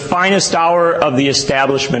the finest hour of the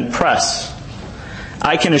establishment press.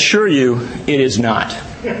 I can assure you it is not.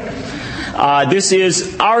 This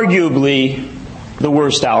is arguably the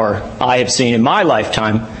worst hour I have seen in my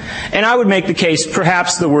lifetime, and I would make the case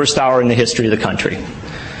perhaps the worst hour in the history of the country.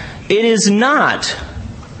 It is not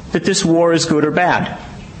that this war is good or bad.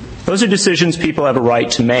 Those are decisions people have a right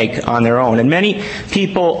to make on their own. And many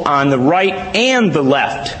people on the right and the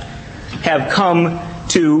left have come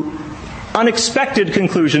to unexpected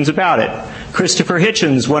conclusions about it. Christopher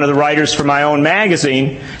Hitchens, one of the writers for my own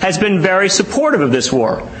magazine, has been very supportive of this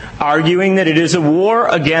war, arguing that it is a war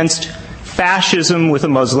against fascism with a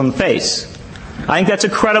Muslim face. I think that's a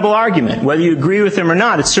credible argument. Whether you agree with him or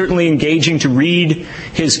not, it's certainly engaging to read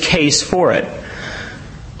his case for it.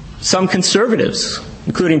 Some conservatives,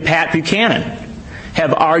 including Pat Buchanan,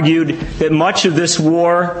 have argued that much of this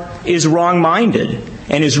war is wrong-minded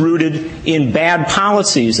and is rooted in bad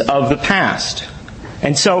policies of the past.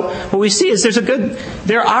 And so what we see is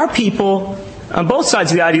there are people on both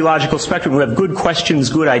sides of the ideological spectrum who have good questions,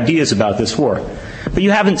 good ideas about this war. But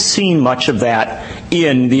you haven't seen much of that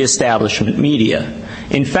in the establishment media.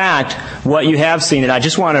 In fact, what you have seen, and I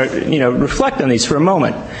just want to reflect on these for a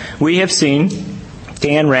moment, we have seen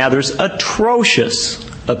Dan Rather's atrocious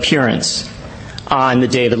appearance on the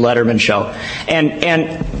David Letterman show.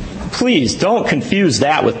 And please don't confuse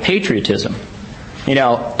that with patriotism.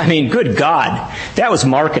 Good God, that was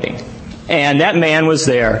marketing. And that man was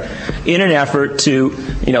there in an effort to,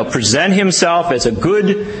 present himself as a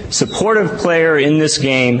good, supportive player in this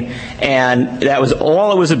game. And that was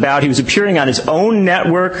all it was about. He was appearing on his own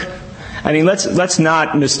network. Let's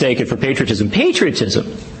not mistake it for patriotism.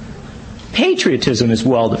 Patriotism is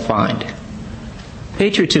well defined.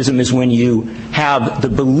 Patriotism is when you have the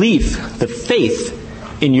belief, the faith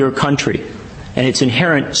in your country and its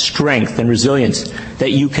inherent strength and resilience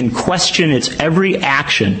that you can question its every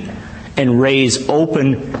action and raise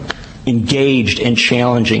open, engaged, and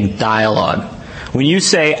challenging dialogue. When you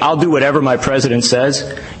say, I'll do whatever my president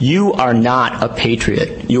says, you are not a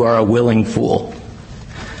patriot. You are a willing fool.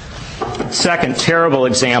 Second terrible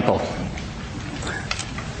example.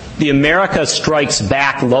 The America Strikes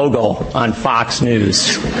Back logo on Fox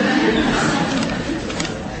News.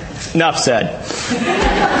 Enough said.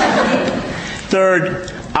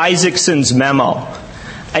 Third, Isaacson's memo.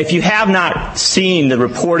 If you have not seen the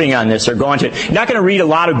reporting on this or gone to it, you're not going to read a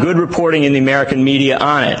lot of good reporting in the American media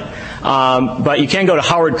on it. But you can go to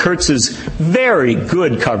Howard Kurtz's very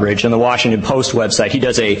good coverage on the Washington Post website. He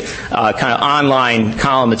does a kind of online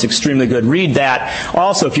column that's extremely good. Read that.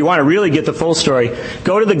 Also, if you want to really get the full story,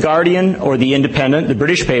 go to The Guardian or The Independent, the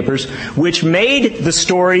British papers, which made the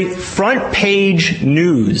story front page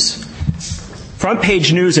news. Front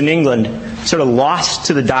page news in England, sort of lost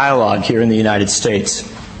to the dialogue here in the United States.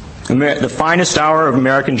 The finest hour of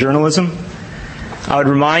American journalism. I would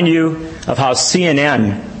remind you of how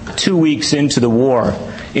CNN, 2 weeks into the war,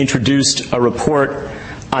 introduced a report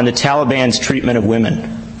on the Taliban's treatment of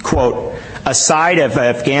women. Quote, a side of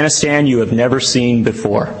Afghanistan you have never seen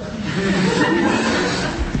before.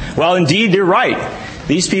 Well, indeed, they're right.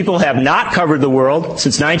 These people have not covered the world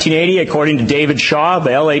since 1980, according to David Shaw of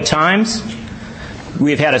the LA Times.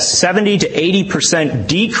 We've had a 70 to 80%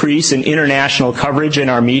 decrease in international coverage in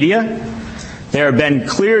our media. There have been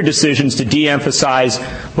clear decisions to de-emphasize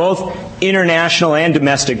both international and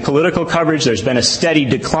domestic political coverage. There's been a steady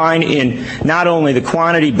decline in not only the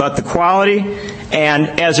quantity but the quality.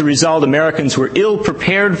 And as a result, Americans were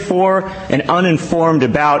ill-prepared for and uninformed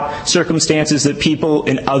about circumstances that people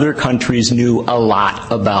in other countries knew a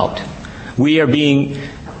lot about. We are being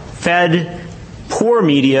fed poor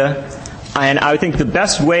media. And I think the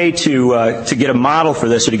best way to get a model for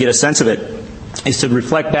this, or to get a sense of it, is to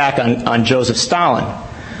reflect back on Joseph Stalin,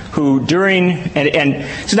 who and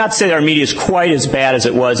it's not to say that our media is quite as bad as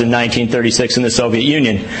it was in 1936 in the Soviet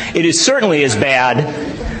Union. It is certainly as bad,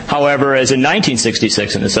 however, as in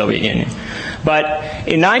 1966 in the Soviet Union. But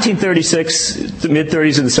in 1936, the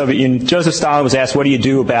mid-30s of the Soviet Union, Joseph Stalin was asked, what do you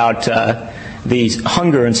do about the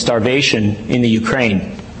hunger and starvation in the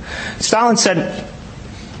Ukraine? Stalin said,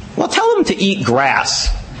 well, tell them to eat grass.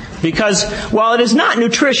 Because while it is not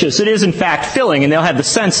nutritious, it is in fact filling, and they'll have the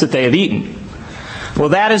sense that they have eaten. Well,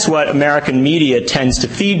 that is what American media tends to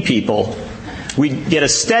feed people. We get a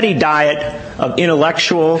steady diet of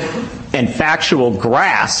intellectual and factual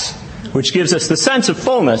grass, which gives us the sense of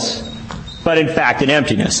fullness, but in fact an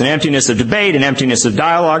emptiness of debate, an emptiness of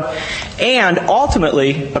dialogue, and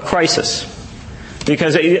ultimately a crisis.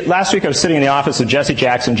 Because last week I was sitting in the office with Jesse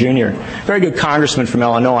Jackson Jr., very good congressman from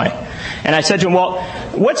Illinois. And I said to him, well,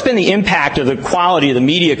 what's been the impact of the quality of the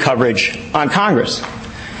media coverage on Congress?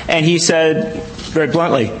 And he said, very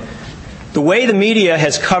bluntly, the way the media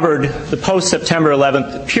has covered the post-September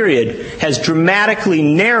 11th period has dramatically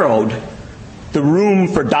narrowed the room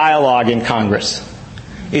for dialogue in Congress.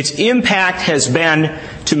 Its impact has been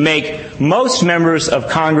to make most members of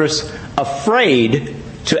Congress afraid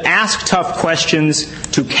to ask tough questions,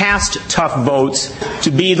 to cast tough votes,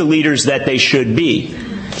 to be the leaders that they should be.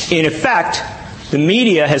 In effect, the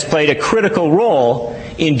media has played a critical role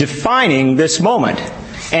in defining this moment,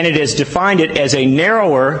 and it has defined it as a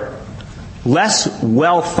narrower, less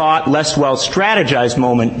well-thought, less well-strategized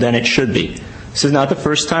moment than it should be. This is not the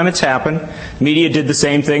first time it's happened. Media did the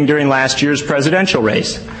same thing during last year's presidential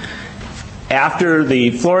race. After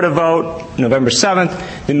the Florida vote, November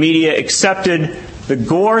 7th, the media accepted the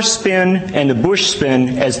Gore spin and the Bush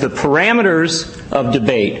spin as the parameters of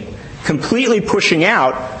debate, completely pushing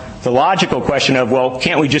out the logical question of, well,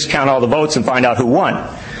 can't we just count all the votes and find out who won?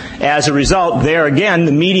 As a result, there again,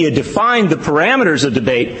 the media defined the parameters of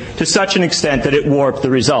debate to such an extent that it warped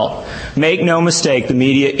the result. Make no mistake, the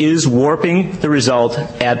media is warping the result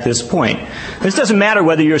at this point. This doesn't matter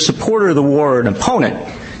whether you're a supporter of the war or an opponent.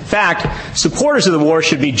 In fact, supporters of the war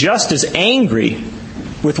should be just as angry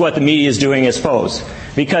with what the media is doing as foes.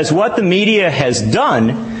 Because what the media has done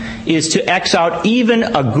is to X out even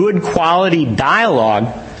a good quality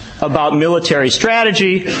dialogue about military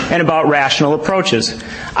strategy and about rational approaches.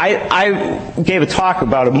 I gave a talk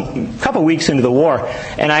about a couple weeks into the war,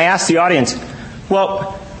 and I asked the audience,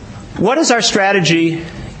 well, what is our strategy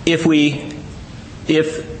if we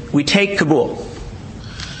take Kabul?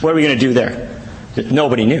 What are we going to do there?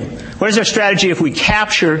 Nobody knew. What is our strategy if we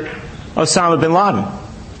capture Osama bin Laden?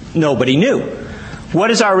 Nobody knew.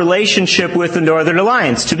 What is our relationship with the Northern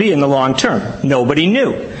Alliance to be in the long term? Nobody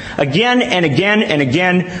knew. Again and again and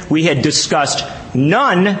again, we had discussed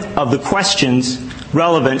none of the questions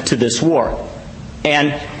relevant to this war.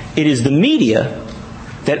 And it is the media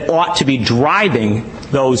that ought to be driving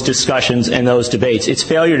those discussions and those debates. Its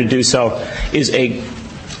failure to do so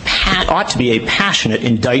ought to be a passionate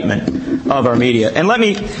indictment of our media. And let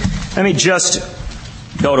me just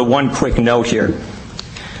go to one quick note here.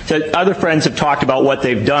 So other friends have talked about what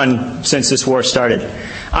they've done since this war started.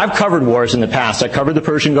 I've covered wars in the past. I covered the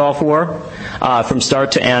Persian Gulf War from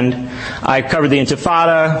start to end. I covered the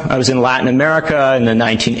Intifada. I was in Latin America in the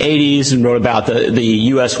 1980s and wrote about the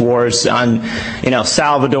U.S. wars in El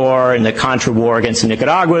Salvador and the Contra War against the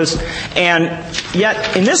Nicaraguas. And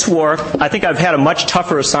yet, in this war, I think I've had a much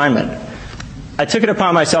tougher assignment. I took it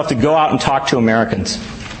upon myself to go out and talk to Americans.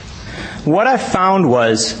 What I found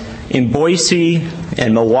was, in Boise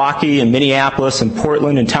and Milwaukee and Minneapolis and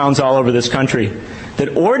Portland and towns all over this country,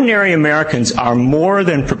 that ordinary Americans are more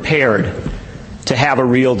than prepared to have a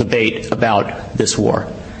real debate about this war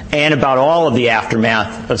and about all of the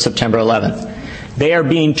aftermath of September 11th. They are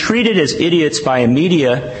being treated as idiots by a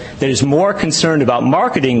media that is more concerned about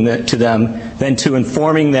marketing to them than to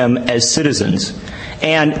informing them as citizens.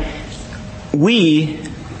 And we,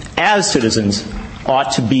 as citizens,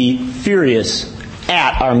 ought to be furious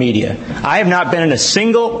at our media. I have not been in a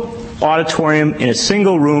single auditorium, in a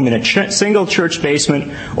single room, in a single church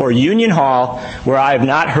basement or union hall where I have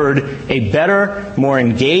not heard a better, more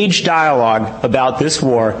engaged dialogue about this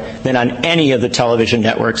war than on any of the television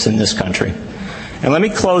networks in this country. And let me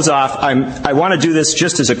close off. I want to do this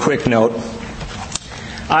just as a quick note.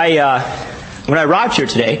 When I arrived here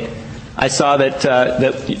today, I saw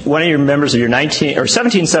that one of your members of your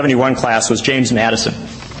 1771 class was James Madison.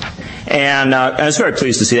 And I was very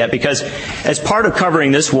pleased to see that because as part of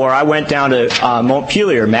covering this war, I went down to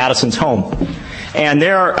Montpelier, Madison's home. And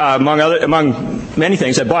there, among many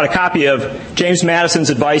things, I bought a copy of James Madison's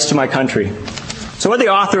Advice to My Country. So what did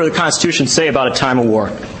the author of the Constitution say about a time of war?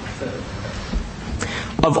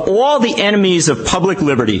 Of all the enemies of public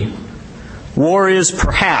liberty, war is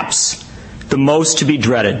perhaps the most to be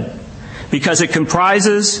dreaded because it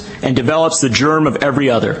comprises and develops the germ of every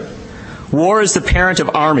other. War is the parent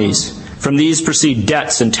of armies. From these proceed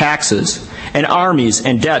debts and taxes. And armies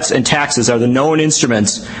and debts and taxes are the known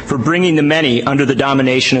instruments for bringing the many under the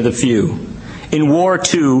domination of the few. In war,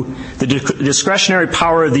 too, the discretionary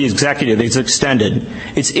power of the executive is extended.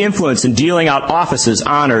 Its influence in dealing out offices,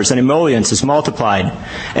 honors, and emoluments is multiplied.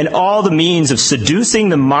 And all the means of seducing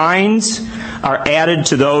the minds are added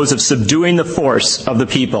to those of subduing the force of the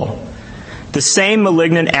people. The same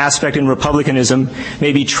malignant aspect in republicanism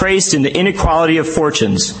may be traced in the inequality of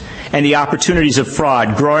fortunes and the opportunities of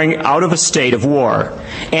fraud growing out of a state of war,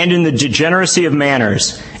 and in the degeneracy of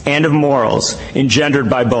manners, and of morals engendered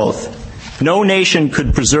by both. No nation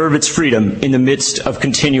could preserve its freedom in the midst of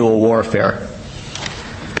continual warfare.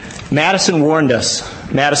 Madison warned us.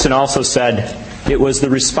 Madison also said it was the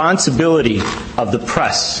responsibility of the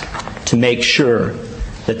press to make sure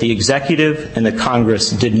that the executive and the Congress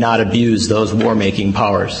did not abuse those war-making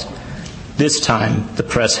powers. This time, the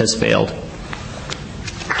press has failed.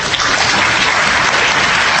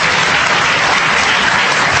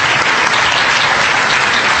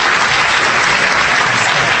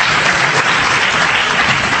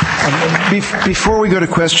 Before we go to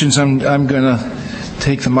questions, I'm going to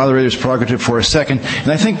take the moderator's prerogative for a second,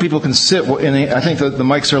 and I think people can sit. I think the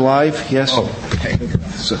mics are live. Yes. Oh, okay.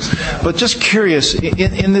 But just curious,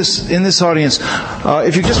 in this audience,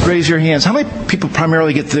 if you just raise your hands, how many people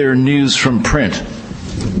primarily get their news from print?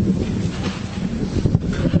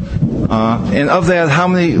 And of that, how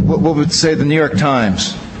many? What would say the New York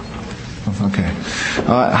Times? Okay.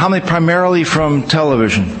 How many primarily from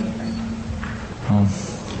television?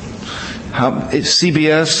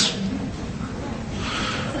 CBS?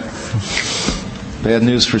 Bad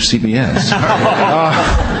news for CBS.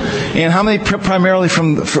 And how many primarily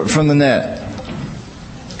from the net?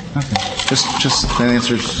 Okay. Just that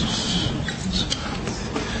answer's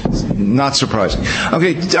not surprising.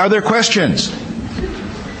 Okay, are there questions?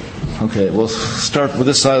 Okay, we'll start with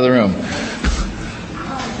this side of the room.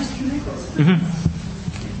 Mr. Nichols,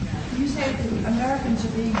 you say that Americans are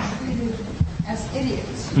being treated as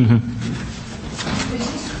idiots. Mm-hmm.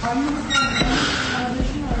 Are you referring to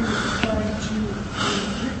television or are you referring to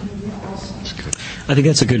written media also? I think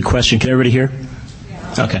that's a good question. Can everybody hear?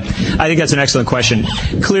 Okay. I think that's an excellent question.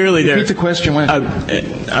 Clearly, repeat the question.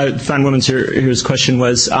 Fine Woman's here's question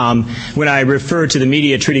was, when I refer to the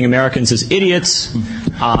media treating Americans as idiots,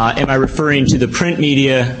 am I referring to the print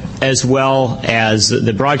media as well as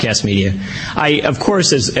the broadcast media? I, of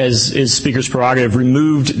course, as Speaker's prerogative,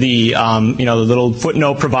 removed the the little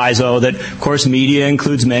footnote proviso that, of course, media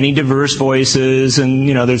includes many diverse voices, and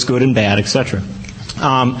there's good and bad, etc.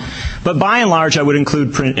 But by and large, I would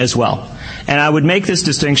include print as well. And I would make this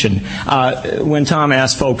distinction. When Tom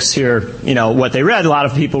asked folks here, what they read, a lot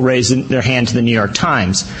of people raised their hand to the New York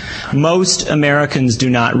Times. Most Americans do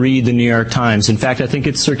not read the New York Times. In fact, I think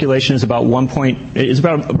its circulation is about roughly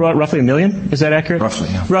a million. Is that accurate? Roughly,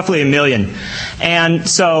 yeah. Roughly a million. And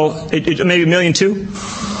so, maybe 1.2 million?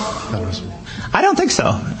 I don't think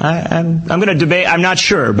so. I'm going to debate. I'm not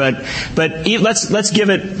sure, but let's give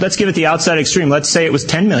it the outside extreme. Let's say it was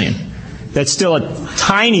 10 million. That's still a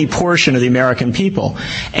tiny portion of the American people.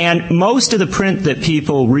 And most of the print that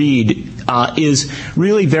people read is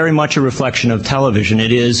really very much a reflection of television.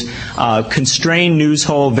 It is constrained news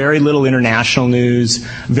hole, very little international news,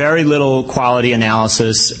 very little quality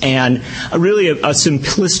analysis, and really a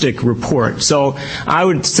simplistic report. So I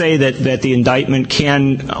would say that the indictment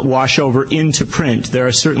can wash over into print. There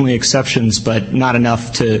are certainly exceptions, but not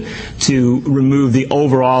enough to remove the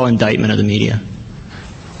overall indictment of the media.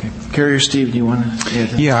 Carrier Steve, do you want to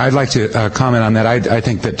add that? Yeah, I'd like to comment on that. I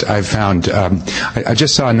think that I've found, I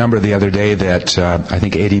just saw a number the other day that I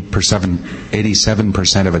think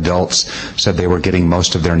 87% of adults said they were getting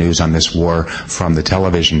most of their news on this war from the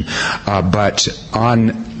television. But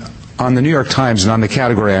on the New York Times and on the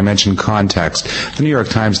category I mentioned, context, the New York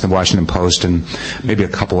Times, the Washington Post, and maybe a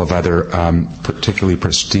couple of other particularly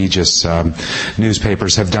prestigious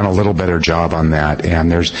newspapers have done a little better job on that, and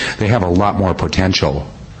they have a lot more potential.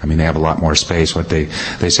 I mean, they have a lot more space. What they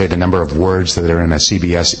say, the number of words that are in a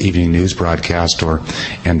CBS evening news broadcast or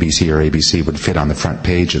NBC or ABC would fit on the front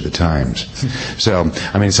page of the Times. So,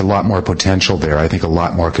 I mean, it's a lot more potential there. I think a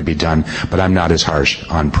lot more could be done, but I'm not as harsh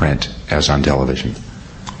on print as on television.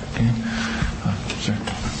 Okay. Sir.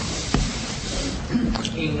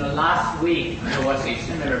 In the last week, there was a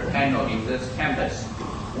similar panel in this campus.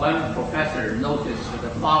 One professor noticed the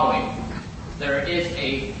following. There is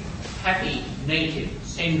a happy native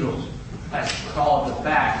syndrome has crawled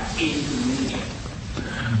back into media.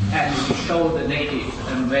 And we show the natives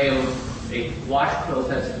unveiled a wash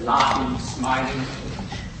protest, laughing, smiling.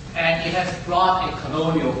 And it has brought a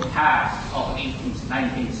colonial past of 18th,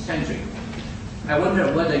 19th century. I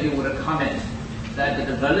wonder whether you would comment that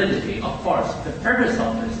the validity, of course, the purpose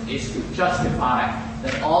of this is to justify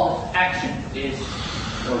that all action is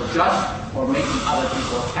for just for making other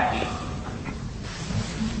people happy.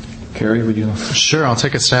 Carrie, would you? Sure, I'll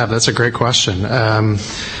take a stab. That's a great question.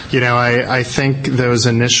 I think those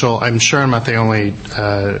initial, I'm sure I'm not the only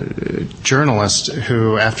journalist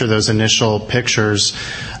who, after those initial pictures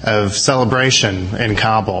celebration in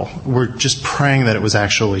Kabul. We're just praying that it was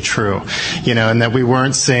actually true, and that we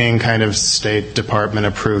weren't seeing kind of State Department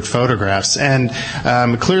approved photographs. And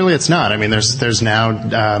clearly it's not. I mean, there's now,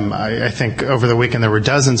 I think over the weekend there were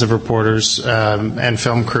dozens of reporters and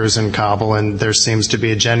film crews in Kabul, and there seems to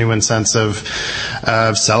be a genuine sense of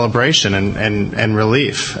celebration and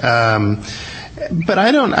relief. But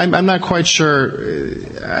I'm not quite sure.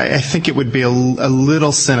 I think it would be a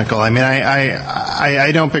little cynical. I mean,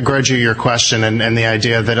 I don't begrudge you your question and the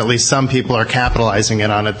idea that at least some people are capitalizing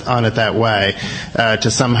on it that way, to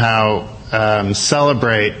somehow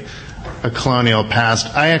celebrate a colonial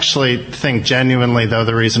past. I actually think genuinely, though,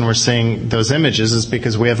 the reason we're seeing those images is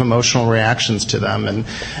because we have emotional reactions to them, and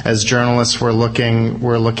as journalists, we're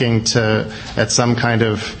looking to at some kind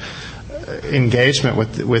of engagement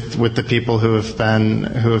with the people who have been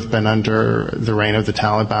under the reign of the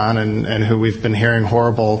Taliban and who we've been hearing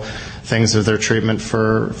horrible things of their treatment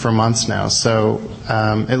for months now. So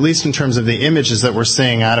at least in terms of the images that we're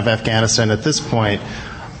seeing out of Afghanistan at this point,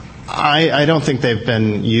 I don't think they've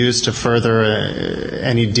been used to further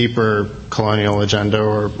any deeper colonial agenda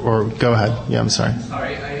or go ahead. Yeah, I'm sorry.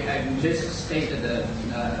 Sorry, I misstated the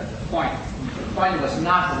point. The point was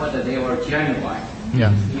not whether they were genuine.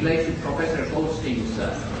 Yeah. Related to Professor Goldstein's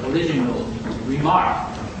original remark,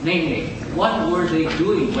 namely, what were they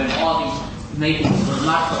doing when all these natives were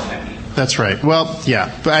not so happy? That's right. Well,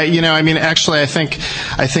 yeah. But, actually, I think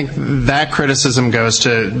that criticism goes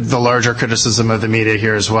to the larger criticism of the media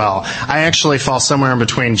here as well. I actually fall somewhere in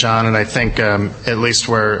between John and I think at least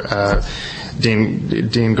where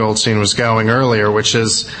Dean Goldstein was going earlier, which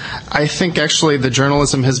is, I think actually the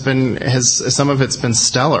journalism has some of it's been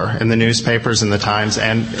stellar in the newspapers and the Times,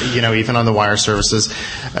 and even on the wire services,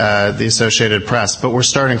 the Associated Press. But we're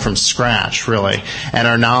starting from scratch, really, and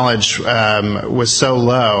our knowledge was so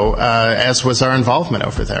low, as was our involvement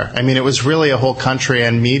over there. I mean, it was really a whole country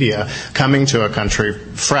and media coming to a country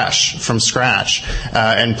fresh from scratch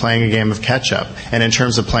and playing a game of catch-up. And in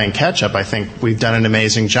terms of playing catch-up, I think we've done an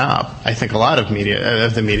amazing job. I think a lot of the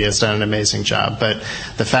media has done an amazing job. But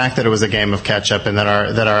the fact that it was a game of catch-up and that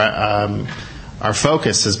our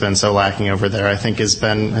focus has been so lacking over there, I think has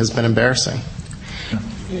been embarrassing.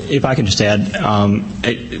 If I can just add,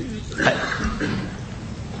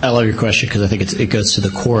 I love your question because I think it goes to the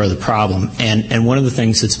core of the problem. And one of the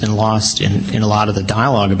things that's been lost in a lot of the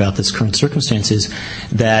dialogue about this current circumstance is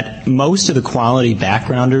that most of the quality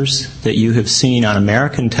backgrounders that you have seen on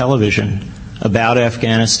American television about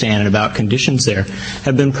Afghanistan and about conditions there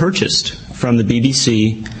have been purchased from the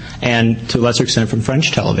BBC and to a lesser extent from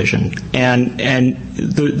French television. And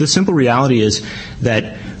the simple reality is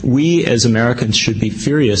that we as Americans should be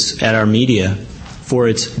furious at our media for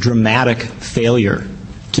its dramatic failure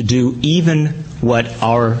to do even what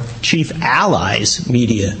our chief allies'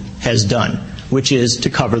 media has done, which is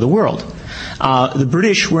to cover the world. The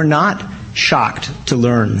British were not shocked to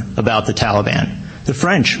learn about the Taliban. The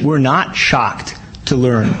French were not shocked to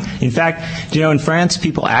learn. In fact, in France,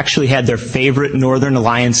 people actually had their favorite Northern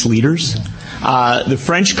Alliance leaders. The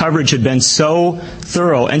French coverage had been so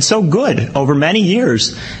thorough and so good over many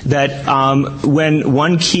years that when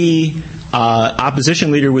one key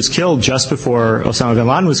opposition leader was killed just before Osama bin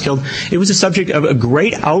Laden was killed, it was a subject of a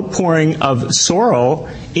great outpouring of sorrow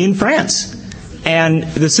in France. And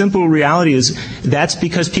the simple reality is that's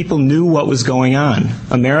because people knew what was going on.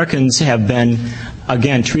 Americans have been,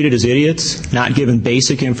 again, treated as idiots, not given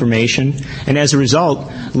basic information, and as a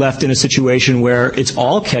result, left in a situation where it's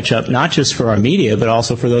all catch-up, not just for our media, but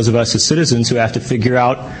also for those of us as citizens who have to figure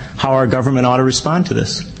out how our government ought to respond to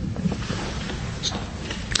this.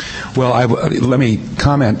 Well, let me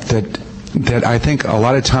comment that I think a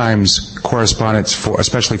lot of times correspondents,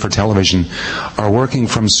 especially for television, are working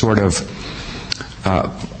from sort of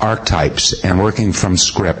archetypes and working from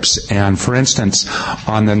scripts. And for instance,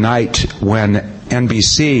 on the night when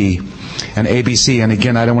NBC and ABC, and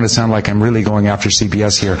again, I don't want to sound like I'm really going after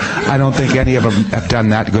CBS here. I don't think any of them have done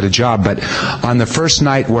that good a job. But on the first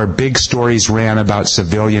night where big stories ran about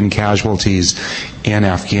civilian casualties in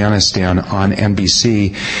Afghanistan on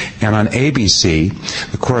NBC and on ABC,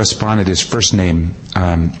 the correspondent, his first name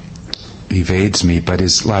evades me, but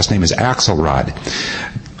his last name is Axelrod,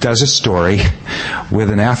 does a story with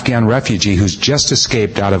an Afghan refugee who's just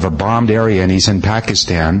escaped out of a bombed area, and he's in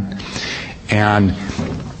Pakistan. And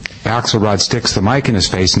Axelrod sticks the mic in his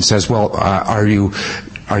face and says, well, are you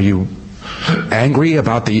angry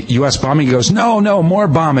about the U.S. bombing? He goes, no, more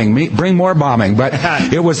bombing. Bring more bombing. But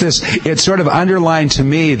it sort of underlined to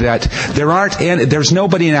me that there's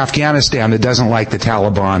nobody in Afghanistan that doesn't like the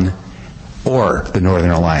Taliban or the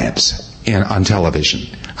Northern Alliance on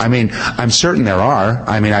television. I mean, I'm certain there are.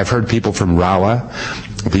 I mean, I've heard people from RAWA,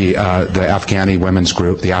 the Afghani women's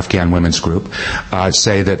group,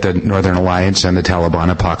 say that the Northern Alliance and the Taliban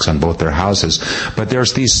have pox on both their houses. But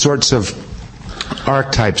there's these sorts of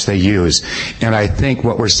archetypes they use, and I think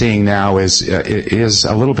what we're seeing now is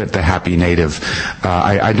a little bit the happy native.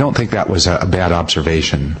 I don't think that was a bad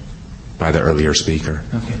observation by the earlier speaker.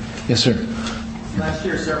 Okay. Yes, sir. Last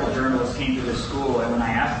year, several journalists came to this school, and when I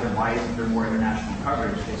asked them why isn't there more international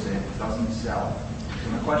coverage, they said it doesn't sell. So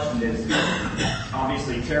my question is,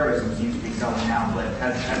 obviously terrorism seems to be selling now, but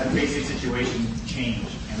has the basic situation changed,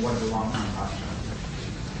 and what are the long-term prospects?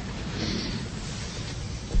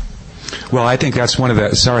 Well, I think that's one of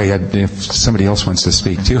the... Sorry, if somebody else wants to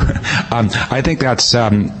speak too. I think that's...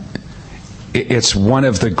 it's one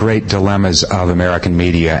of the great dilemmas of American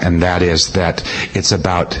media, and that is that it's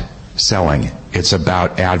about selling. It's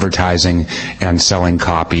about advertising and selling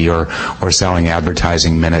copy or selling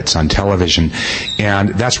advertising minutes on television.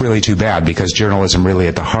 And that's really too bad, because journalism really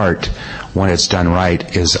at the heart, when it's done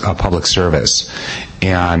right, is a public service.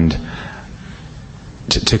 And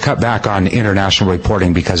to cut back on international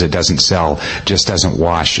reporting because it doesn't sell just doesn't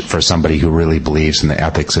wash for somebody who really believes in the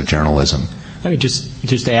ethics of journalism. Let me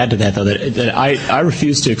just add to that, though, that I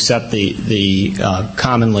refuse to accept the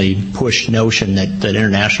commonly pushed notion that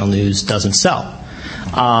international news doesn't sell.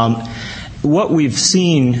 What we've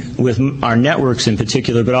seen with our networks in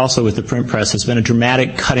particular, but also with the print press, has been a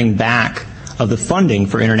dramatic cutting back of the funding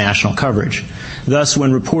for international coverage. Thus,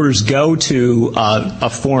 when reporters go to a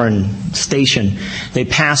foreign station, they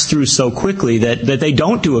pass through so quickly that they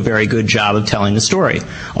don't do a very good job of telling the story.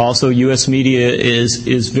 Also, U.S. media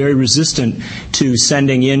is very resistant to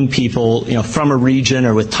sending in people, from a region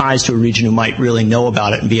or with ties to a region who might really know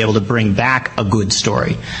about it and be able to bring back a good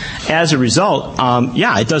story. As a result,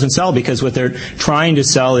 it doesn't sell, because what they're trying to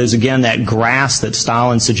sell is, again, that grass that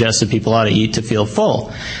Stalin suggested people ought to eat to feel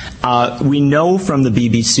full. We know from the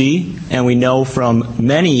BBC, and we know from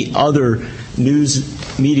many other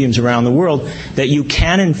news mediums around the world, that you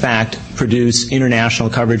can in fact produce international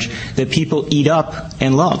coverage that people eat up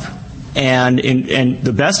and love. And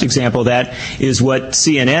the best example of that is what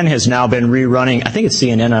CNN has now been rerunning. I think it's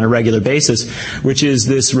CNN on a regular basis, which is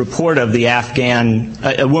this report of the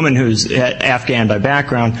a woman who's Afghan by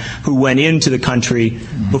background, who went into the country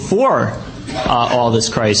before all this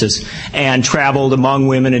crisis and traveled among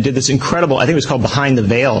women and did this incredible, I think it was called Behind the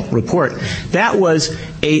Veil report. That was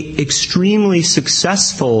a extremely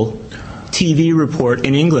successful TV report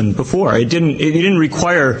in England before. It didn't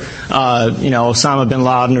require Osama bin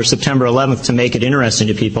Laden or September 11th to make it interesting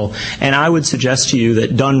to people. And I would suggest to you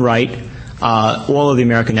that done right, all of the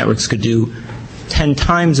American networks could do 10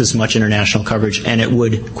 times as much international coverage, and it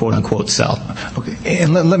would, quote unquote, sell. Okay,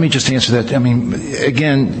 and let me just answer that. I mean,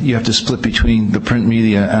 again, you have to split between the print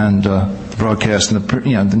media and broadcast. And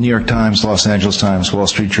the New York Times, Los Angeles Times, Wall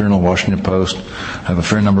Street Journal, Washington Post have a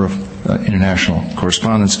fair number of international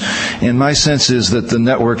correspondents. And my sense is that the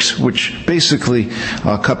networks, which basically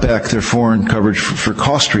cut back their foreign coverage for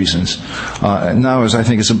cost reasons, now, as I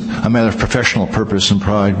think is a matter of professional purpose and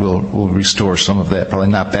pride, will restore some of that. Probably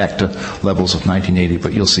not back to levels of 1980,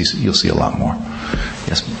 but you'll see a lot more.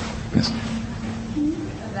 Yes. Yes. Can you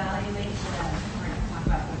evaluate or talk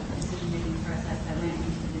about the decision-making process that went into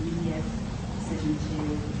the media's decision to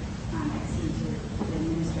accede to the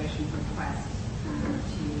administration's request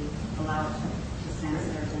to allow it to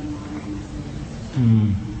censor bin Laden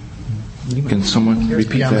messages? Can someone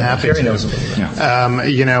repeat that? I'm happy to. Yeah.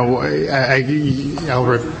 I'll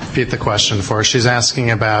repeat the question for her. She's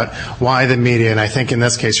asking about why the media, and I think in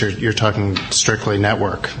this case you're talking strictly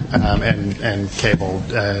network and cable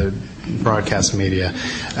broadcast media,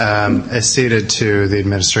 acceded to the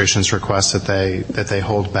administration's request that they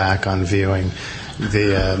hold back on viewing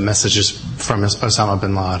the messages from Osama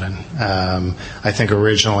bin Laden. I think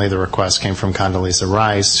originally the request came from Condoleezza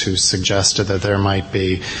Rice, who suggested that there might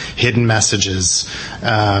be hidden messages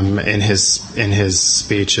in his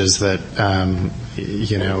speeches that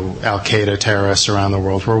Al-Qaeda terrorists around the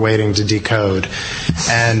world were waiting to decode.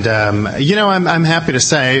 And I'm happy to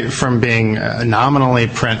say, from being a nominally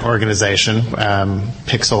print organization,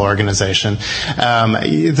 pixel organization,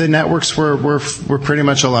 the networks were pretty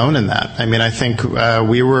much alone in that. I mean, I think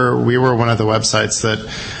we were one of the websites that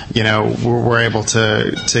were able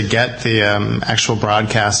to get the actual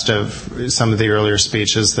broadcast of some of the earlier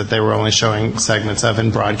speeches that they were only showing segments of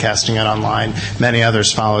and broadcasting it online. Many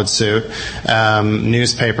others followed suit.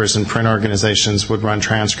 Newspapers and print organizations would run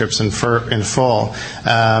transcripts in full.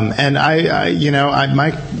 And I'm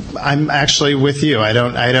actually with you. I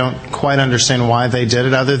don't quite understand why they did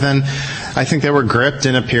it, other than I think they were gripped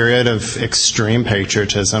in a period of extreme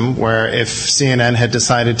patriotism, where if CNN had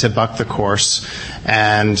decided to buck the course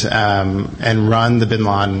and run the Bin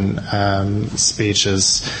Laden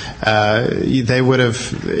speeches, it would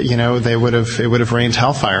have rained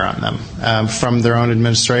hellfire on them from their own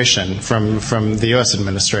administration, from the U.S.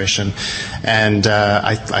 administration, and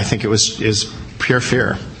I think it was pure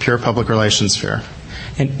fear, pure public relations fear.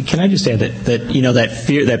 And can I just add that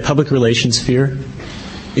fear, that public relations fear,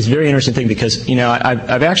 is a very interesting thing, because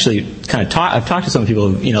I've actually I've talked to some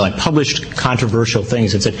people who published controversial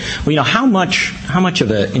things and said, well, how much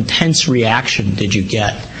of an intense reaction did you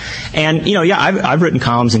get? And I've written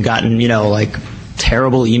columns and gotten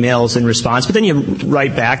terrible emails in response, but then you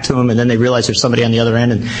write back to them, and then they realize there's somebody on the other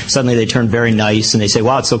end, and suddenly they turn very nice, and they say,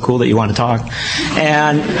 wow, it's so cool that you want to talk.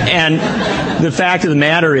 And the fact of the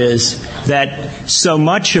matter is that so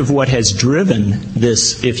much of what has driven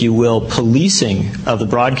this, if you will, policing of the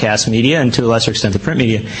broadcast media, and to a lesser extent the print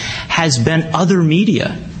media, has been other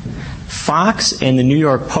media. Fox and the New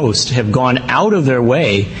York Post have gone out of their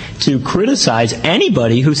way to criticize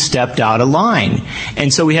anybody who stepped out of line.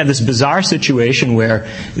 And so we have this bizarre situation where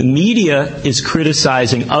the media is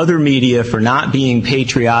criticizing other media for not being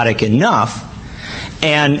patriotic enough,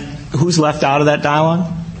 and who's left out of that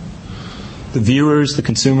dialogue? The viewers, the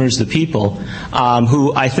consumers, the people,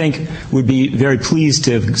 who I think would be very pleased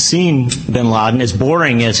to have seen bin Laden, as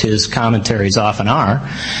boring as his commentaries often are,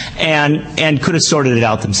 and could have sorted it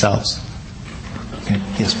out themselves. Okay.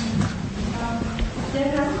 Yes.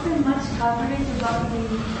 There hasn't been much coverage about the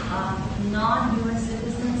non-U.S.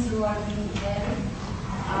 citizens who are being held.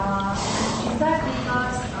 Is that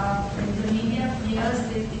because the media fears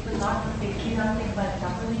that people not patriotic but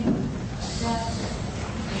governing that?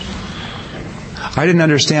 I didn't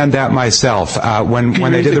understand that myself when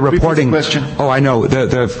they did the reporting. Question? Oh, I know.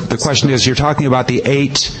 The question is, you're talking about the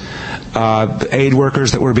 8 aid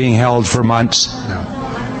workers that were being held for months? No.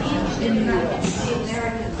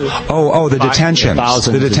 Oh, the detentions.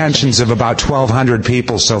 The detentions of about 1,200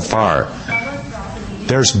 people so far.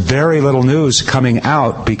 There's very little news coming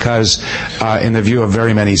out because, in the view of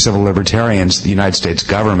very many civil libertarians, the United States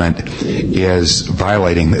government is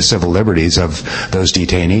violating the civil liberties of those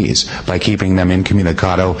detainees by keeping them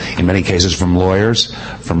incommunicado, in many cases from lawyers,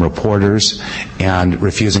 from reporters, and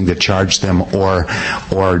refusing to charge them or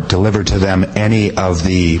deliver to them any of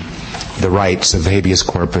the rights of habeas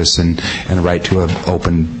corpus and the right to an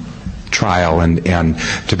open trial and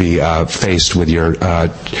to be faced with your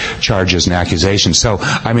charges and accusations. So,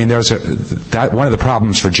 I mean, there's one of the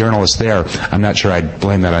problems for journalists there. I'm not sure I'd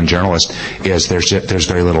blame that on journalists. Is there's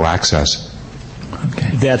very little access.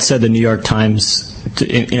 Okay. That said, the New York Times,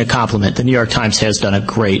 in a compliment, the New York Times has done a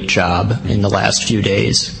great job in the last few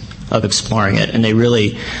days of exploring it, and they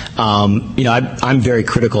really, I'm very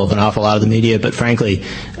critical of an awful lot of the media, but frankly,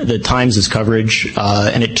 the Times' coverage,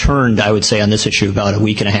 and it turned, I would say, on this issue about a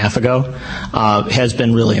week and a half ago, has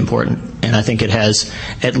been really important, and I think it has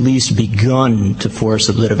at least begun to force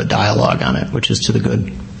a bit of a dialogue on it, which is to the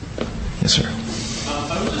good. Yes, sir.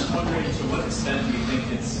 I was just wondering, to what extent do you think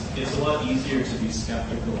it's a lot easier to be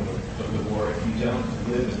skeptical of the war if you don't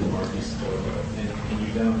live in the Northeast Florida and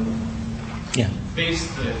you don't face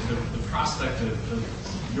the prospect of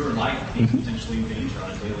your life being potentially in danger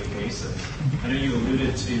on a daily basis. I know you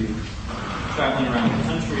alluded to traveling around the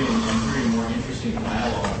country and hearing more interesting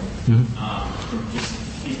dialogue from just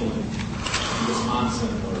people in Wisconsin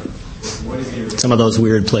or what is your... Some of those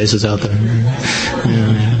weird places out there. I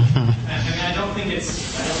mean, I don't think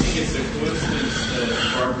it's a coincidence that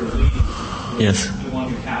Barbara Lee was the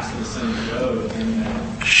one who passed the Senate vote.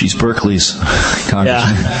 She's Berkeley's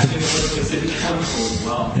congressman.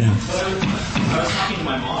 Yeah. But I was talking to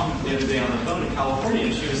my mom the other day on the phone in California,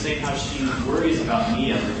 and she was saying how she worries about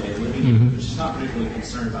me every day living, but she's not particularly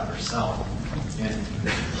concerned about herself. And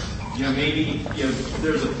maybe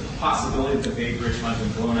there's a possibility that the Bay Bridge might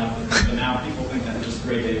have been blown up, but now people think that just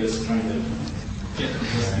Gray Davis is trying to get.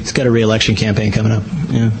 He's got a re-election campaign coming up.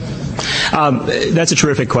 Yeah. That's a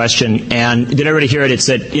terrific question. And did everybody hear it? It's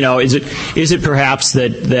that, is it perhaps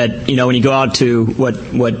that when you go out to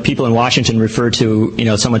what people in Washington refer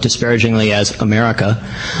to, somewhat disparagingly as America,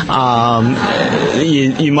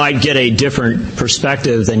 you might get a different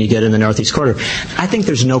perspective than you get in the Northeast Corridor. I think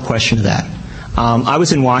there's no question of that. I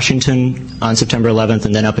was in Washington on September 11th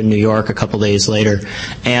and then up in New York a couple days later.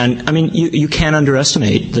 And, I mean, you can't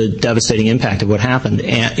underestimate the devastating impact of what happened,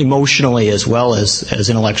 and emotionally as well as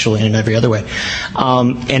intellectually and in every other way.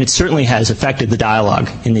 And it certainly has affected the dialogue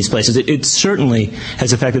in these places. It certainly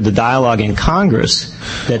has affected the dialogue in Congress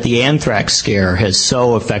that the anthrax scare has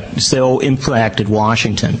so impacted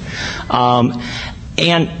Washington.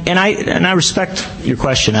 And I respect your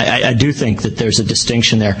question. I do think that there's a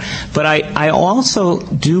distinction there. But I also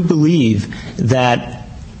do believe that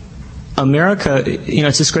America,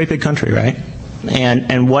 it's this great big country, right?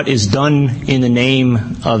 And what is done in the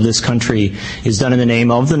name of this country is done in the name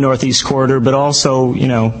of the Northeast Corridor, but also,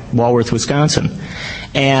 Walworth, Wisconsin.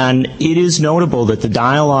 And it is notable that the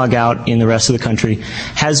dialogue out in the rest of the country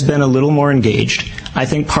has been a little more engaged, I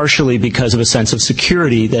think partially because of a sense of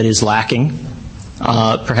security that is lacking,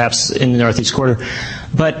 perhaps in the Northeast Corridor.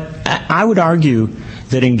 But I would argue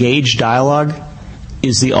that engaged dialogue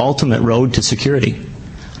is the ultimate road to security.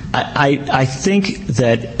 I think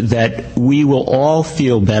that we will all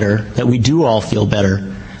feel better, that we do all feel better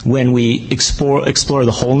when we explore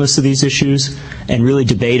the wholeness of these issues and really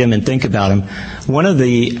debate them and think about them. One of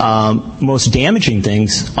the most damaging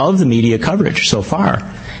things of the media coverage so far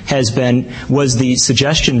was the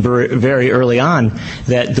suggestion very early on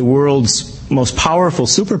that the world's most powerful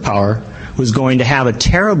superpower was going to have a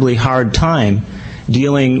terribly hard time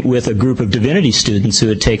dealing with a group of divinity students who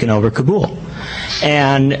had taken over Kabul.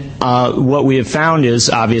 And what we have found is,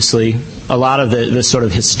 obviously, a lot of the sort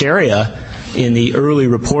of hysteria in the early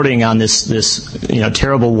reporting on this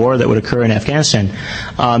terrible war that would occur in Afghanistan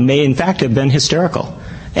may in fact have been hysterical.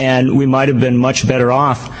 And we might have been much better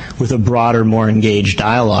off with a broader, more engaged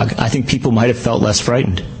dialogue. I think people might have felt less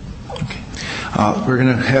frightened. Okay. We're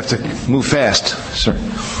going to have to move fast, sir.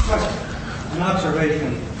 An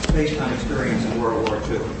observation based on experience in World War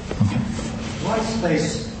II. Okay.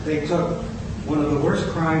 Once they took one of the worst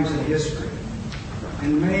crimes in history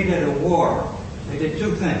and made it a war, they did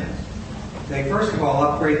two things. They first of all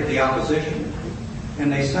upgraded the opposition,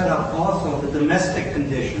 and they set up also the domestic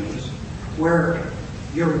conditions where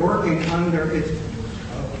you're working under it.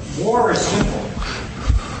 War is simple,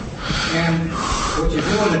 and what you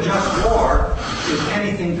do in a just war is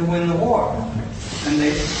anything to win the war. And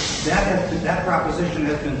that proposition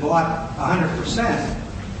has been bought 100%.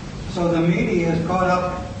 So the media is caught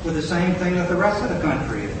up with the same thing that the rest of the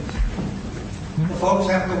country is. The folks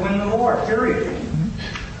have to win the war, period.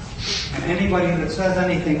 And anybody that says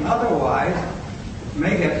anything otherwise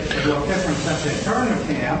may get to a different set of internment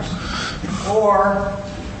camps, or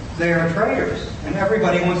they are traitors, and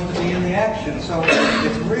everybody wants to be in the action. So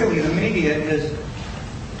it's really, the media is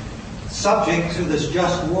subject to this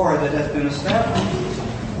just war that has been established.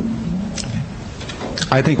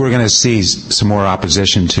 I think we're going to see some more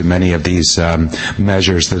opposition to many of these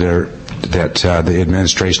measures that the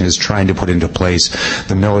administration is trying to put into place.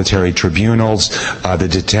 The military tribunals, the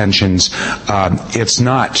detentions. It's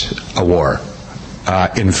not a war.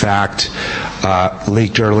 In fact,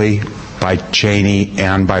 leaked early by Cheney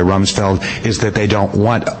and by Rumsfeld is that they don't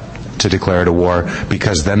want to declare it a war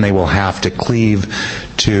because then they will have to cleave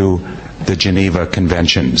to the Geneva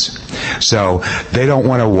Conventions. So they don't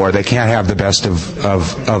want a war. They can't have the best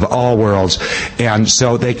of all worlds. And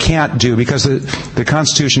so they can't because the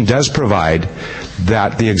Constitution does provide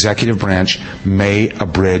that the executive branch may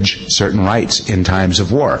abridge certain rights in times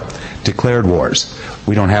of war, declared wars.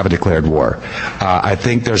 We don't have a declared war. I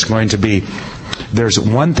think there's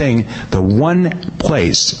one thing, the one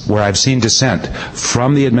place where I've seen dissent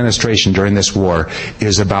from the administration during this war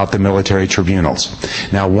is about the military tribunals.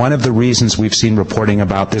 Now, one of the reasons we've seen reporting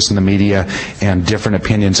about this in the media and different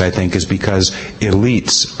opinions, I think, is because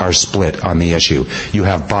elites are split on the issue. You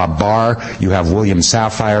have Bob Barr, you have William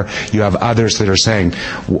Safire, you have others that are saying,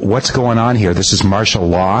 what's going on here? This is martial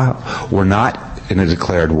law. We're not in a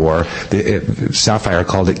declared war. Safire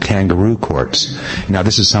called it kangaroo courts. Now,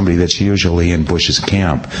 this is somebody that's usually in Bush's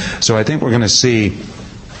camp. So I think we're going to see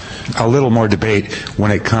a little more debate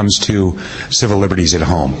when it comes to civil liberties at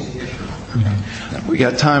home. We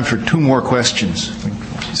got time for two more questions.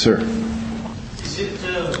 Sir. Is it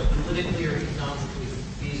politically or economically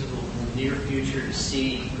feasible in the near future to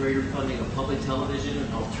see greater funding of public television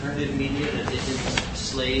and alternative media that isn't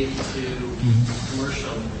slave to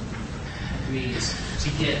commercial means to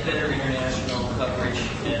get better international coverage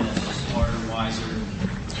and smarter, wiser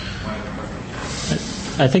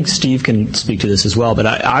coverage? I think Steve can speak to this as well, but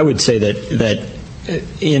I would say that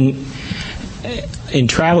in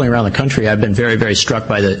traveling around the country, I've been very, very struck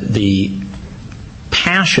by the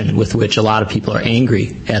passion with which a lot of people are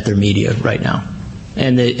angry at their media right now,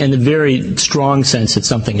 and the very strong sense that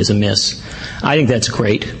something is amiss. I think that's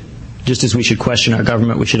great. Just as we should question our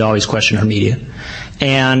government, we should always question our media.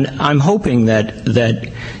 And I'm hoping that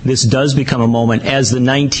this does become a moment, as the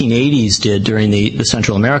 1980s did during the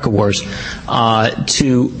Central America Wars,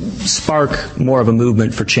 to spark more of a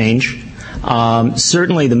movement for change.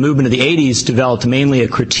 Certainly the movement of the 80s developed mainly a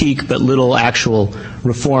critique but little actual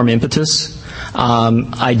reform impetus.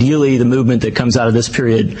 Ideally, the movement that comes out of this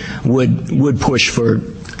period would push for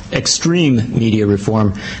extreme media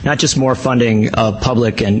reform, not just more funding of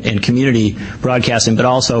public and community broadcasting, but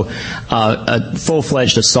also a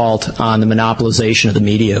full-fledged assault on the monopolization of the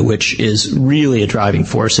media, which is really a driving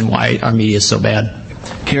force in why our media is so bad.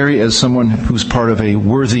 Carrie, as someone who's part of a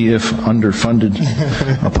worthy if underfunded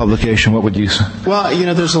publication, what would you say? Well,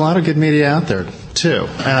 there's a lot of good media out there, too,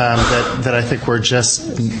 that I think we're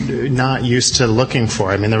just not used to looking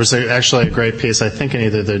for. I mean, there was actually a great piece, I think, in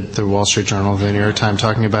either the Wall Street Journal or the New York Times,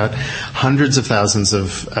 talking about hundreds of thousands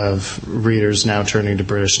of readers now turning to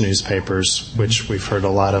British newspapers, which we've heard a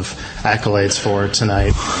lot of accolades for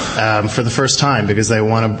tonight, for the first time, because they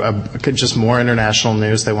want just more international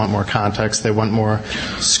news, they want more context, they want more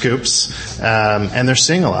scoops, and they're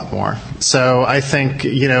seeing a lot more. So I think,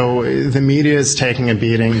 the media is taking a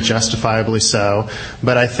beating, justifiably so,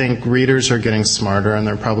 but I think readers are getting smarter, and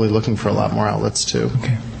they're probably looking for a lot more outlets, too.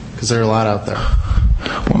 Okay. Because there are a lot out there.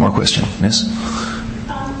 One more question, Miss.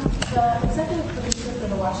 The executive producer for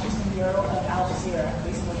the Washington Bureau of Al Jazeera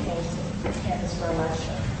recently came to campus for a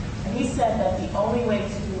lecture, and he said that the only way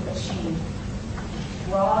to achieve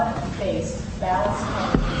broad-based, balanced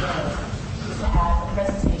public journalism is to have a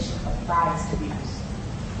presentation of biased views.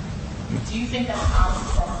 Do you think that's an honest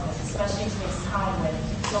assessment, especially in today's time when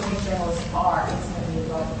so many journalists are intimately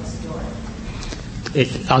involved in the story?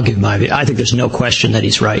 I'll give my view. I think there's no question that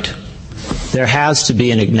he's right. There has to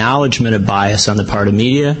be an acknowledgement of bias on the part of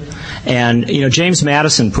media, and James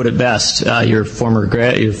Madison put it best. Your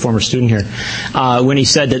former student here, when he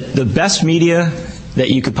said that the best media that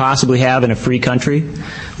you could possibly have in a free country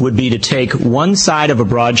would be to take one side of a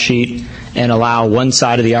broadsheet and allow one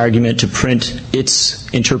side of the argument to print its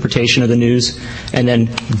interpretation of the news, and then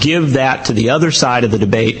give that to the other side of the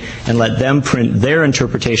debate and let them print their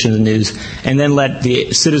interpretation of the news, and then let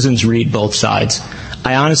the citizens read both sides.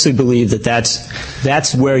 I honestly believe that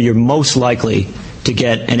that's where you're most likely to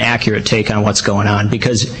get an accurate take on what's going on,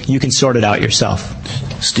 because you can sort it out yourself.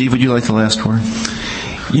 Steve, would you like the last word?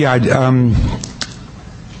 Yeah,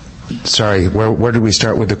 sorry, where did we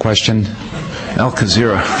start with the question? Al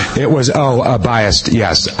Jazeera. It was biased.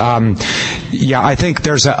 Yes. I think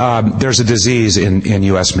there's a disease in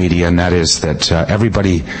U.S. media, and that is that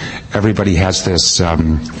everybody has this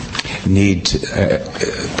need,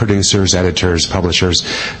 producers, editors, publishers,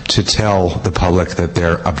 to tell the public that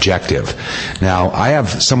they're objective. Now, I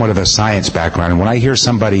have somewhat of a science background, and when I hear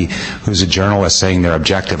somebody who's a journalist saying they're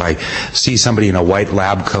objective, I see somebody in a white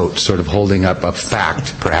lab coat sort of holding up a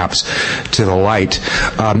fact, perhaps, to the light.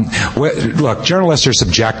 Look, journalists are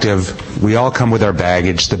subjective. We all come with our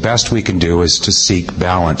baggage. The best we can do is to seek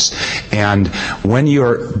balance. And when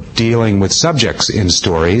you're dealing with subjects in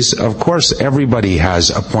stories, of course, everybody has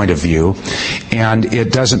a point of view, and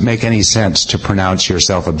it doesn't make any sense to pronounce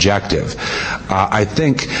yourself objective. I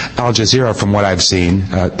think Al Jazeera, from what I've seen,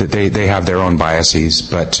 that they have their own biases,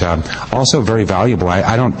 but also very valuable.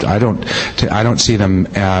 I don't see them,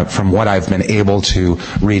 from what I've been able to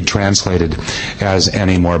read translated, as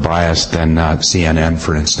any more biased than CNN,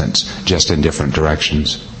 for instance, just in different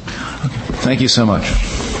directions. Thank you so much.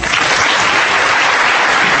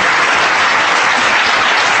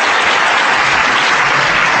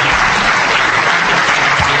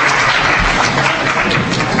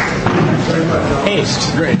 Hey,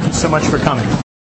 great. Thanks so much for coming.